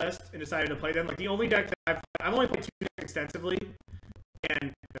 5-0 list and decided to play them. Like, the only deck that I've only played 2 decks extensively, and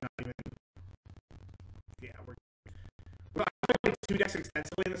they're not even, yeah, I've played 2 decks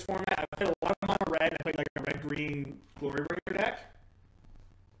extensively in this format. I played a lot of mono red, and I played like a red-green Glorybringer deck.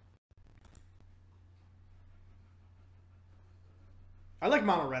 I like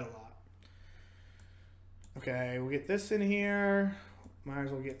mono red a lot. Okay, we'll get this in here. Might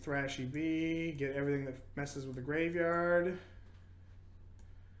as well get Thrashy B, get everything that messes with the graveyard.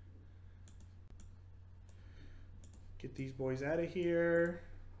 Get these boys out of here.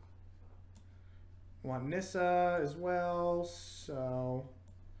 Want Nissa as well, so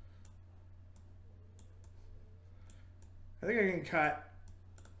I think I can cut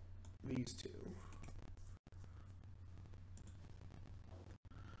these 2.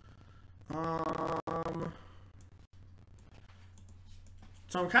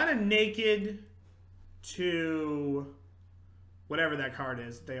 So I'm kind of naked to whatever that card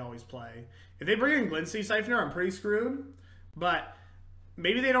is they always play. If they bring in Glincy Siphoner, I'm pretty screwed. But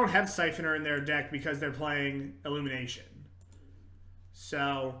maybe they don't have Siphoner in their deck because they're playing Illumination.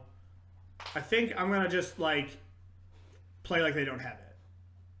 So I think I'm going to just like play like they don't have it.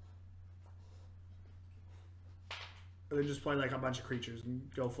 Or they just play like a bunch of creatures and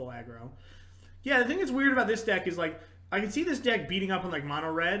go full aggro. Yeah, the thing that's weird about this deck is like I can see this deck beating up on like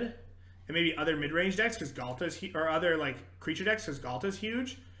mono red and maybe other mid-range decks because Ghalta's or other like creature decks because Ghalta's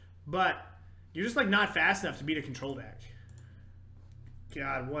huge, but you're just like not fast enough to beat a control deck.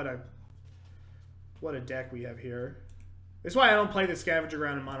 God, what a deck we have here. That's why I don't play the Scavenger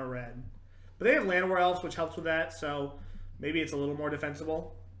Ground in mono red. But they have Llanowar Elves, which helps with that, so maybe it's a little more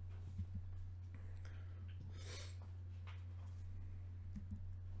defensible.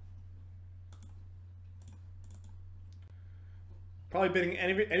 Probably bidding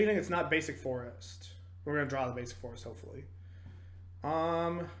anything that's not basic forest. We're going to draw the basic forest, hopefully.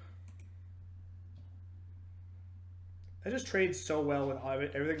 I just trade so well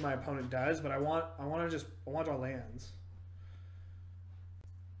with everything my opponent does, but I want to draw lands.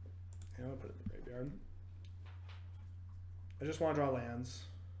 Yeah, I'll put it in the graveyard. I just want to draw lands.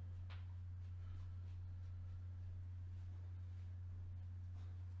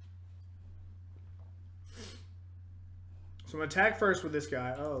 So I'm going to attack first with this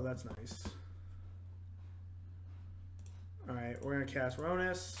guy. Oh, that's nice. Alright, we're going to cast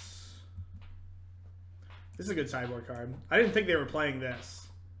Rhonas. This is a good sideboard card. I didn't think they were playing this.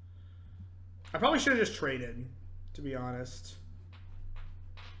 I probably should have just traded, to be honest.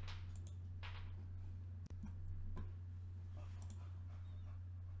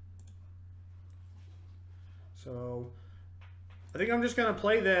 So, I think I'm just going to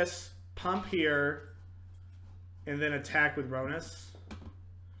play this, pump here, and then attack with Rhonas.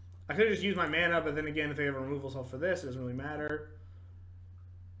 I could have just used my mana, but then again, if they have a removal spell for this, it doesn't really matter.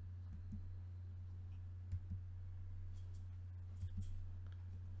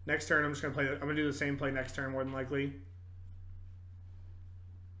 Next turn, I'm just gonna play. I'm gonna do the same play next turn, more than likely.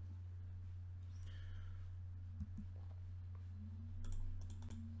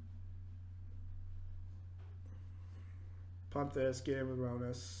 Pump this, get in with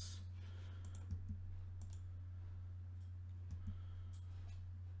Rhonas.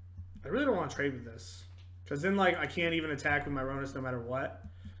 I really don't want to trade with this. Because then, like, I can't even attack with my Rhonas no matter what.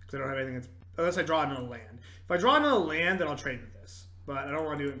 Because I don't have anything that's... Unless I draw another land. If I draw another land, then I'll trade with this. But I don't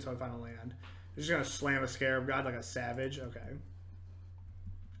want to do it until I find a land. I'm just going to slam a Scarab God like a savage. Okay.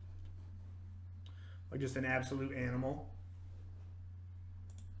 Like just an absolute animal.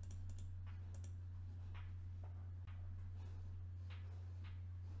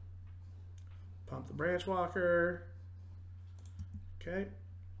 Pump the Branchwalker. Okay.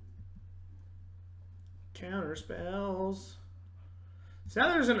 Counter spells. So now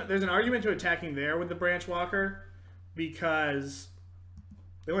there's an argument to attacking there with the Branchwalker because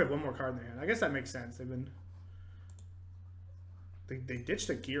they only have one more card in their hand. I guess that makes sense. They ditched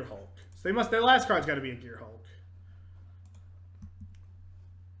a Gear Hulk. So their last card's got to be a Gear Hulk.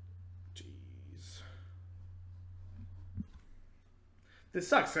 Jeez. This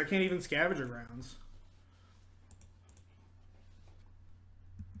sucks. I can't even Scavenger Grounds.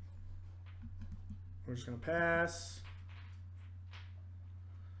 We're just going to pass.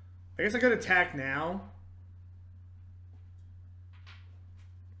 I guess I could attack now.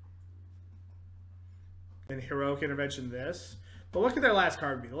 And Heroic Intervention this. But what could their last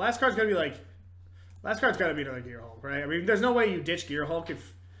card be? The last card's got to be like... Last card's got to be another Gear Hulk, right? I mean, there's no way you ditch Gear Hulk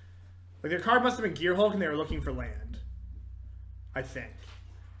if... Like, their card must have been Gear Hulk and they were looking for land. I think.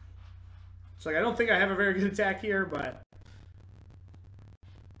 So, like, I don't think I have a very good attack here, but...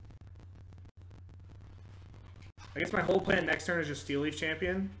 I guess my whole plan next turn is just Steel Leaf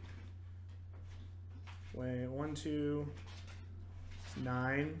Champion. Wait, 1, 2,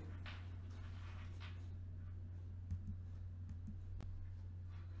 9.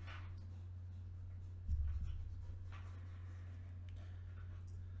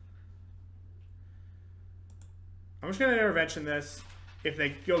 I'm just going to intervention this. If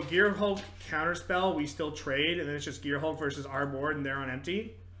they go Gear Hulk counterspell, we still trade, and then it's just Gear Hulk versus our board, and they're on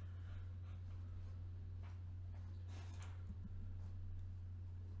empty.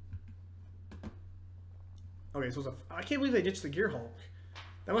 Okay, so I can't believe they ditched the Gear Hulk.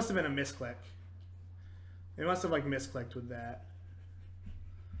 That must have been a misclick. They must have, like, misclicked with that.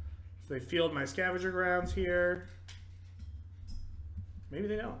 So they field my Scavenger Grounds here. Maybe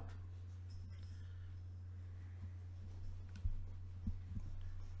they don't.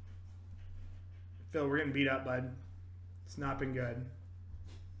 Phil, we're getting beat up, bud. It's not been good.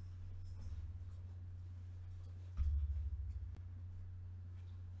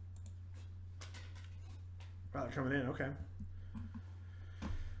 Wow, they're coming in. Okay.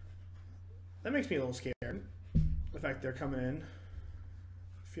 That makes me a little scared. The fact they're coming in.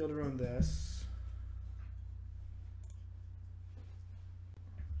 Field ruin this.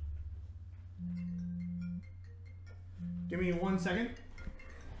 Give me 1 second.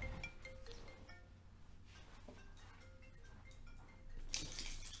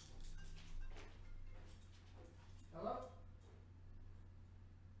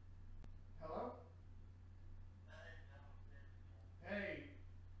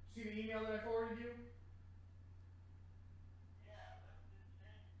 Email that I forwarded you?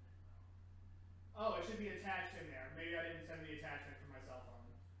 Oh, it should be attached in there. Maybe I didn't send the attachment from my cell phone.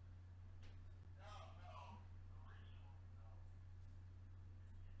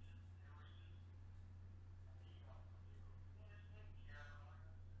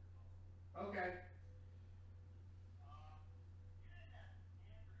 Okay.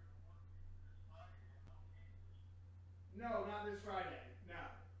 No, not this Friday. No.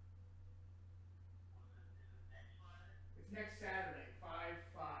 It's next Saturday, 5/5.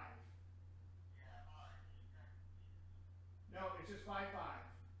 No, it's just 5/5.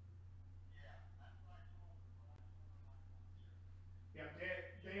 Yeah,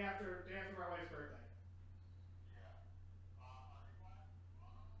 day after my wife's birthday.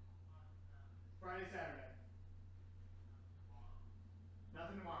 Friday, Saturday.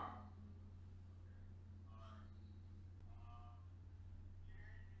 Nothing tomorrow.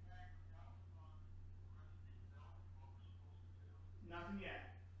 Nothing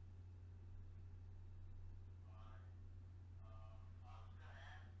yet.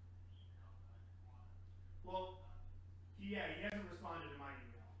 Well, he hasn't responded to my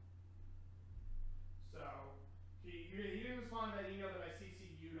email. So he didn't respond to that email that I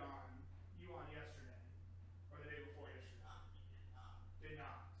CC'd you on yesterday, or the day before yesterday. Did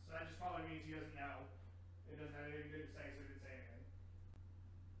not. So that just probably means he doesn't know. It doesn't have anything good to say, so he didn't say anything.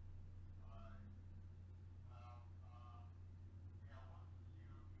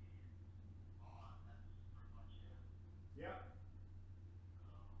 Yep.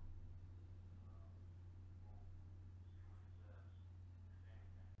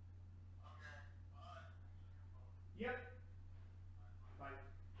 Yep. Bye.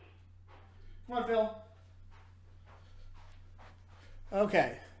 Come on, Phil.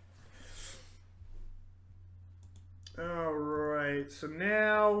 Okay. All right. So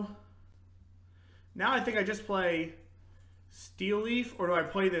now I think I just play Steel Leaf, or do I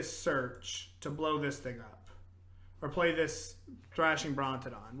play this Search to blow this thing up? Or play this Thrashing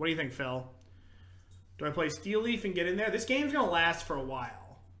Brontodon? What do you think, Phil? Do I play Steel Leaf and get in there? This game's going to last for a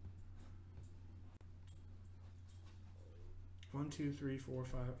while. 1, 2, 3, 4,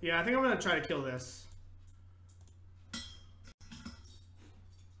 5. Yeah, I think I'm going to try to kill this.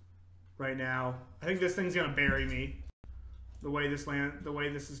 right now. I think this thing's gonna bury me. The way this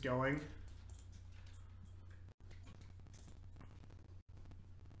is going.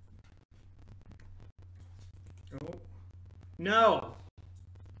 Oh. No!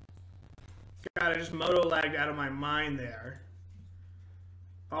 God, I just moto lagged out of my mind there.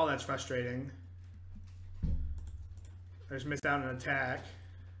 Oh, that's frustrating. I just missed out on an attack,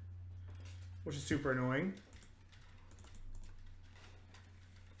 which is super annoying.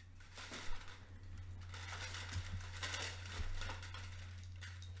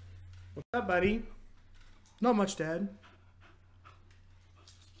 What's up, buddy? Not much, Dad.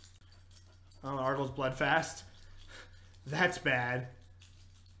 Oh, Argle's Bloodfast. That's bad.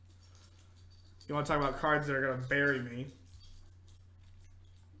 You want to talk about cards that are going to bury me?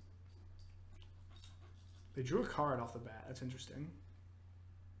 They drew a card off the bat. That's interesting.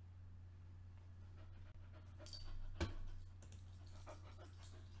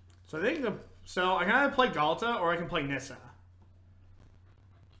 So I think I can either play Ghalta or I can play Nissa.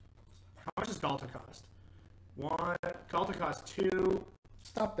 How much does Ghalta cost? 1. Ghalta costs 2.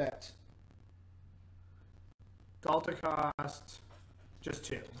 Stop that. Ghalta costs just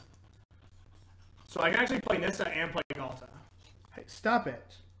 2. So I can actually play Nissa and play Ghalta. Hey, stop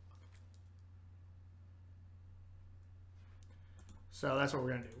it. So that's what we're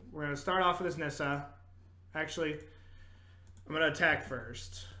going to do. We're going to start off with this Nissa. Actually, I'm going to attack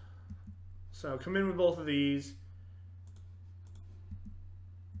first. So come in with both of these.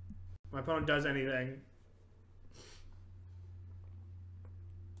 My opponent does anything.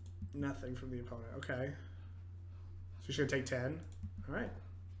 Nothing from the opponent. Okay. So she's going to take 10. All right.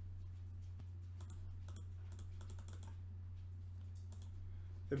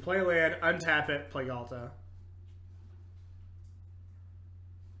 Then play a land, untap it, play Ghalta.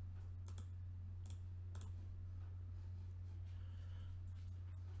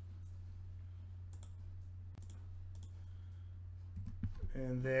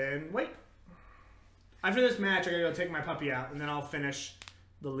 And then, wait. After this match, I gotta go take my puppy out, and then I'll finish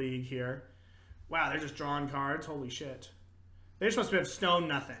the league here. Wow, they're just drawing cards. Holy shit. They're supposed to have stone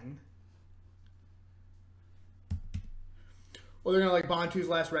nothing. Well, they're gonna like Bantu's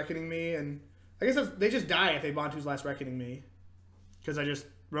Last Reckoning me, and I guess they just die if they Bantu's Last Reckoning me. Because I just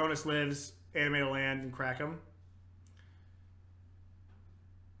Rhonas lives, animate a land, and crack them.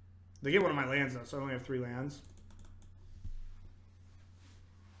 They get one of my lands though, so I only have 3 lands.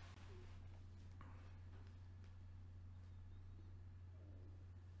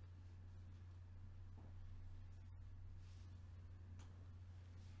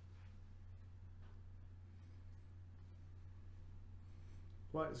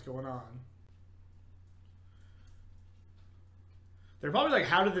 What is going on? They're probably like,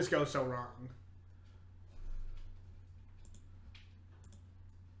 how did this go so wrong?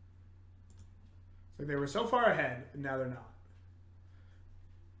 It's like they were so far ahead, and now they're not.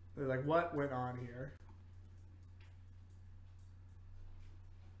 They're like, what went on here?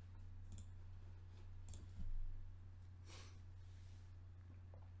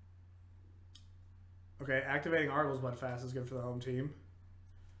 Okay, activating Argle's Bloodfast is good for the home team.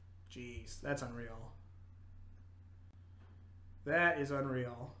 Jeez, that's unreal. That is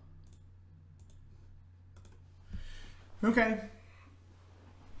unreal. Okay.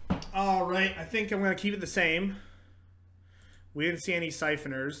 All right, I think I'm going to keep it the same. We didn't see any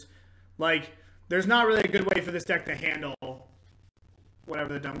Siphoners. Like, there's not really a good way for this deck to handle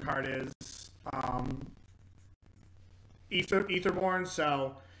whatever the dumb card is. Etherborn,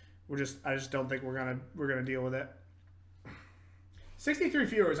 so I just don't think we're gonna deal with it. 63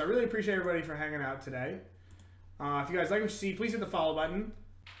 viewers. I really appreciate everybody for hanging out today. If you guys like what you see, please hit the follow button.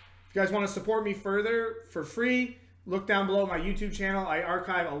 If you guys want to support me further for free, look down below my YouTube channel. I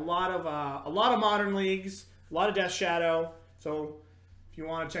archive a lot of modern leagues, a lot of Death Shadow. So if you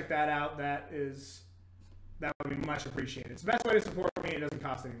want to check that out, that would be much appreciated. It's the best way to support me. It doesn't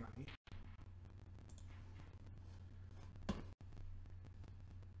cost any money.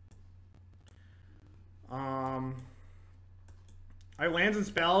 I have lands and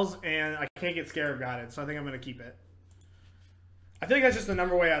spells, and I can't get Scarab Godded, so I think I'm going to keep it. I feel like that's just the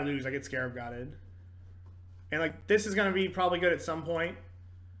number way I lose. I get Scarab Godded. And, like, this is going to be probably good at some point.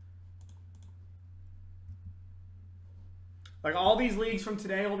 Like, all these leagues from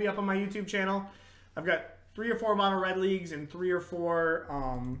today will be up on my YouTube channel. I've got 3 or 4 mono red leagues and 3 or 4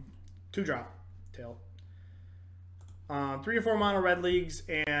 2-drop tail. 3 or 4 mono red leagues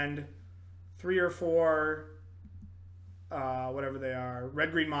and 3 or 4... whatever they are,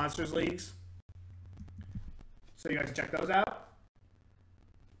 red-green monsters leagues. So you guys can check those out.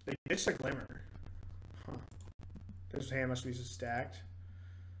 They ditched a Glimmer. Huh. Their hand must be stacked.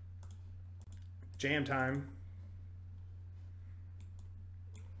 jam time.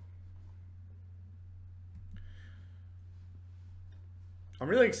 I'm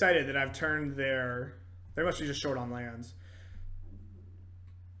really excited that I've turned their... They must be just short on lands.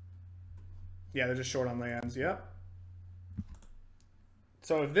 Yeah, they're just short on lands. Yep.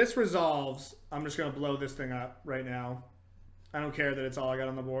 So if this resolves, I'm just going to blow this thing up right now. I don't care that it's all I got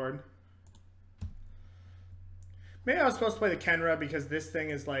on the board. Maybe I was supposed to play the Khenra because this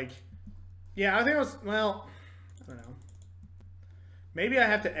thing is like... Yeah, I think it was... Well, I don't know. Maybe I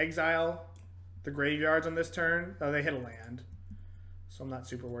have to exile the graveyards on this turn. Oh, they hit a land. So I'm not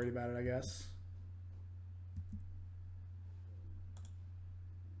super worried about it, I guess.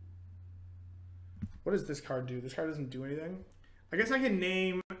 What does this card do? This card doesn't do anything. I guess I can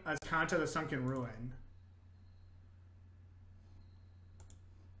name as Ghalta the Sunken Ruin.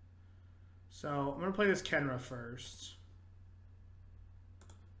 So I'm going to play this Khenra first.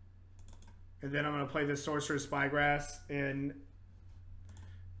 And then I'm going to play this Sorcerous Spyglass and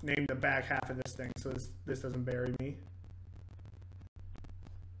name the back half of this thing so this doesn't bury me.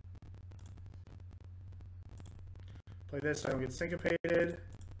 Play this so I don't get syncopated.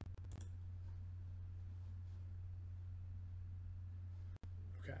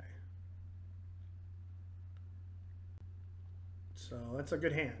 Okay. So that's a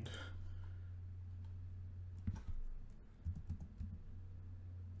good hand.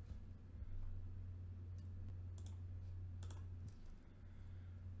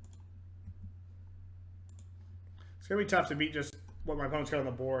 It's gonna be tough to beat just what my opponent's got on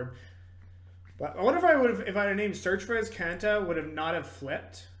the board. But I wonder if I would have, if I had named Search for his Ghalta, would have not have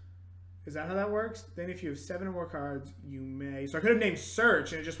flipped. Is that how that works? Then if you have 7 or more cards, you may. So I could have named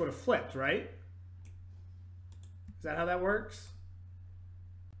Search and it just would have flipped, right? Is that how that works?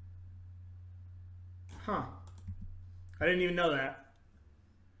 Huh. I didn't even know that.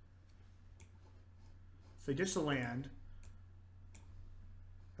 So they ditched the land.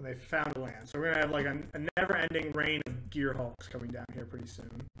 And they found a land. So we're going to have like a never-ending rain of Gear Hulks coming down here pretty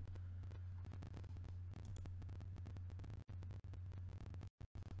soon.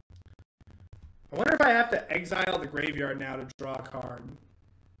 I wonder if I have to exile the graveyard now to draw a card.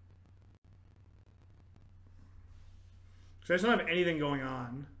 Because I just don't have anything going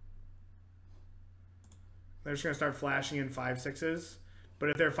on. They're just going to start flashing in 5/6s.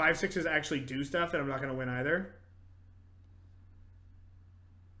 But if their 5/6s actually do stuff, then I'm not going to win either.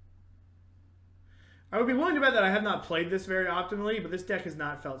 I would be willing to bet that I have not played this very optimally, but this deck has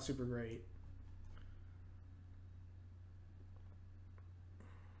not felt super great.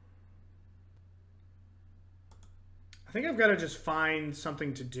 I think I've got to just find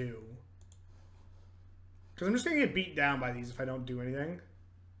something to do. Because I'm just going to get beat down by these if I don't do anything.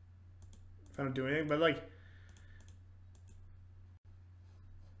 If I don't do anything. But, like...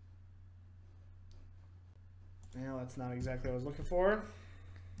 Well, that's not exactly what I was looking for.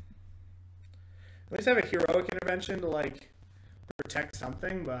 At least I have a heroic intervention to, like, protect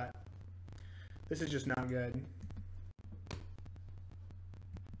something, but... This is just not good.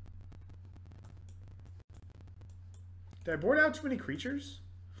 Did I board out too many creatures?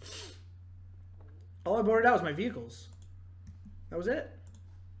 All I boarded out was my vehicles. That was it.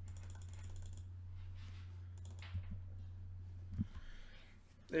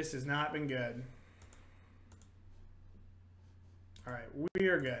 This has not been good. Alright, we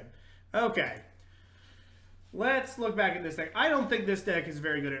are good. Okay. Let's look back at this deck. I don't think this deck is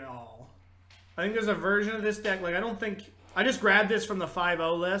very good at all. I think there's a version of this deck, like I don't think... I just grabbed this from the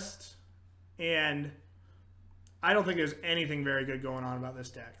 5-0 list, and... I don't think there's anything very good going on about this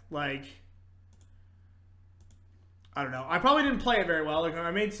deck. Like, I don't know. I probably didn't play it very well. Like,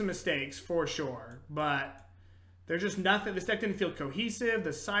 I made some mistakes for sure, but there's just nothing. This deck didn't feel cohesive.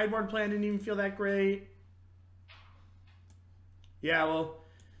 The sideboard plan didn't even feel that great. Yeah, well,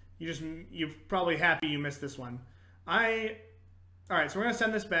 you're probably happy you missed this one. All right, so we're gonna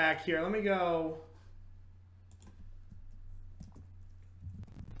send this back here. Let me go.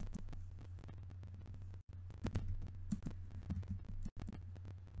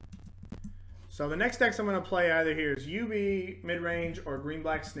 So the next decks I'm going to play either here is UB, mid-range, or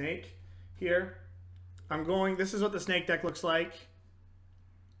Green-Black Snake here. This is what the Snake deck looks like.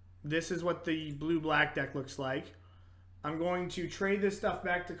 This is what the Blue-Black deck looks like. I'm going to trade this stuff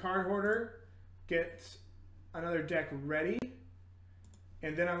back to Card Hoarder, get another deck ready,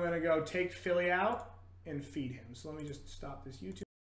 and then I'm going to go take Philly out and feed him. So let me just stop this YouTube.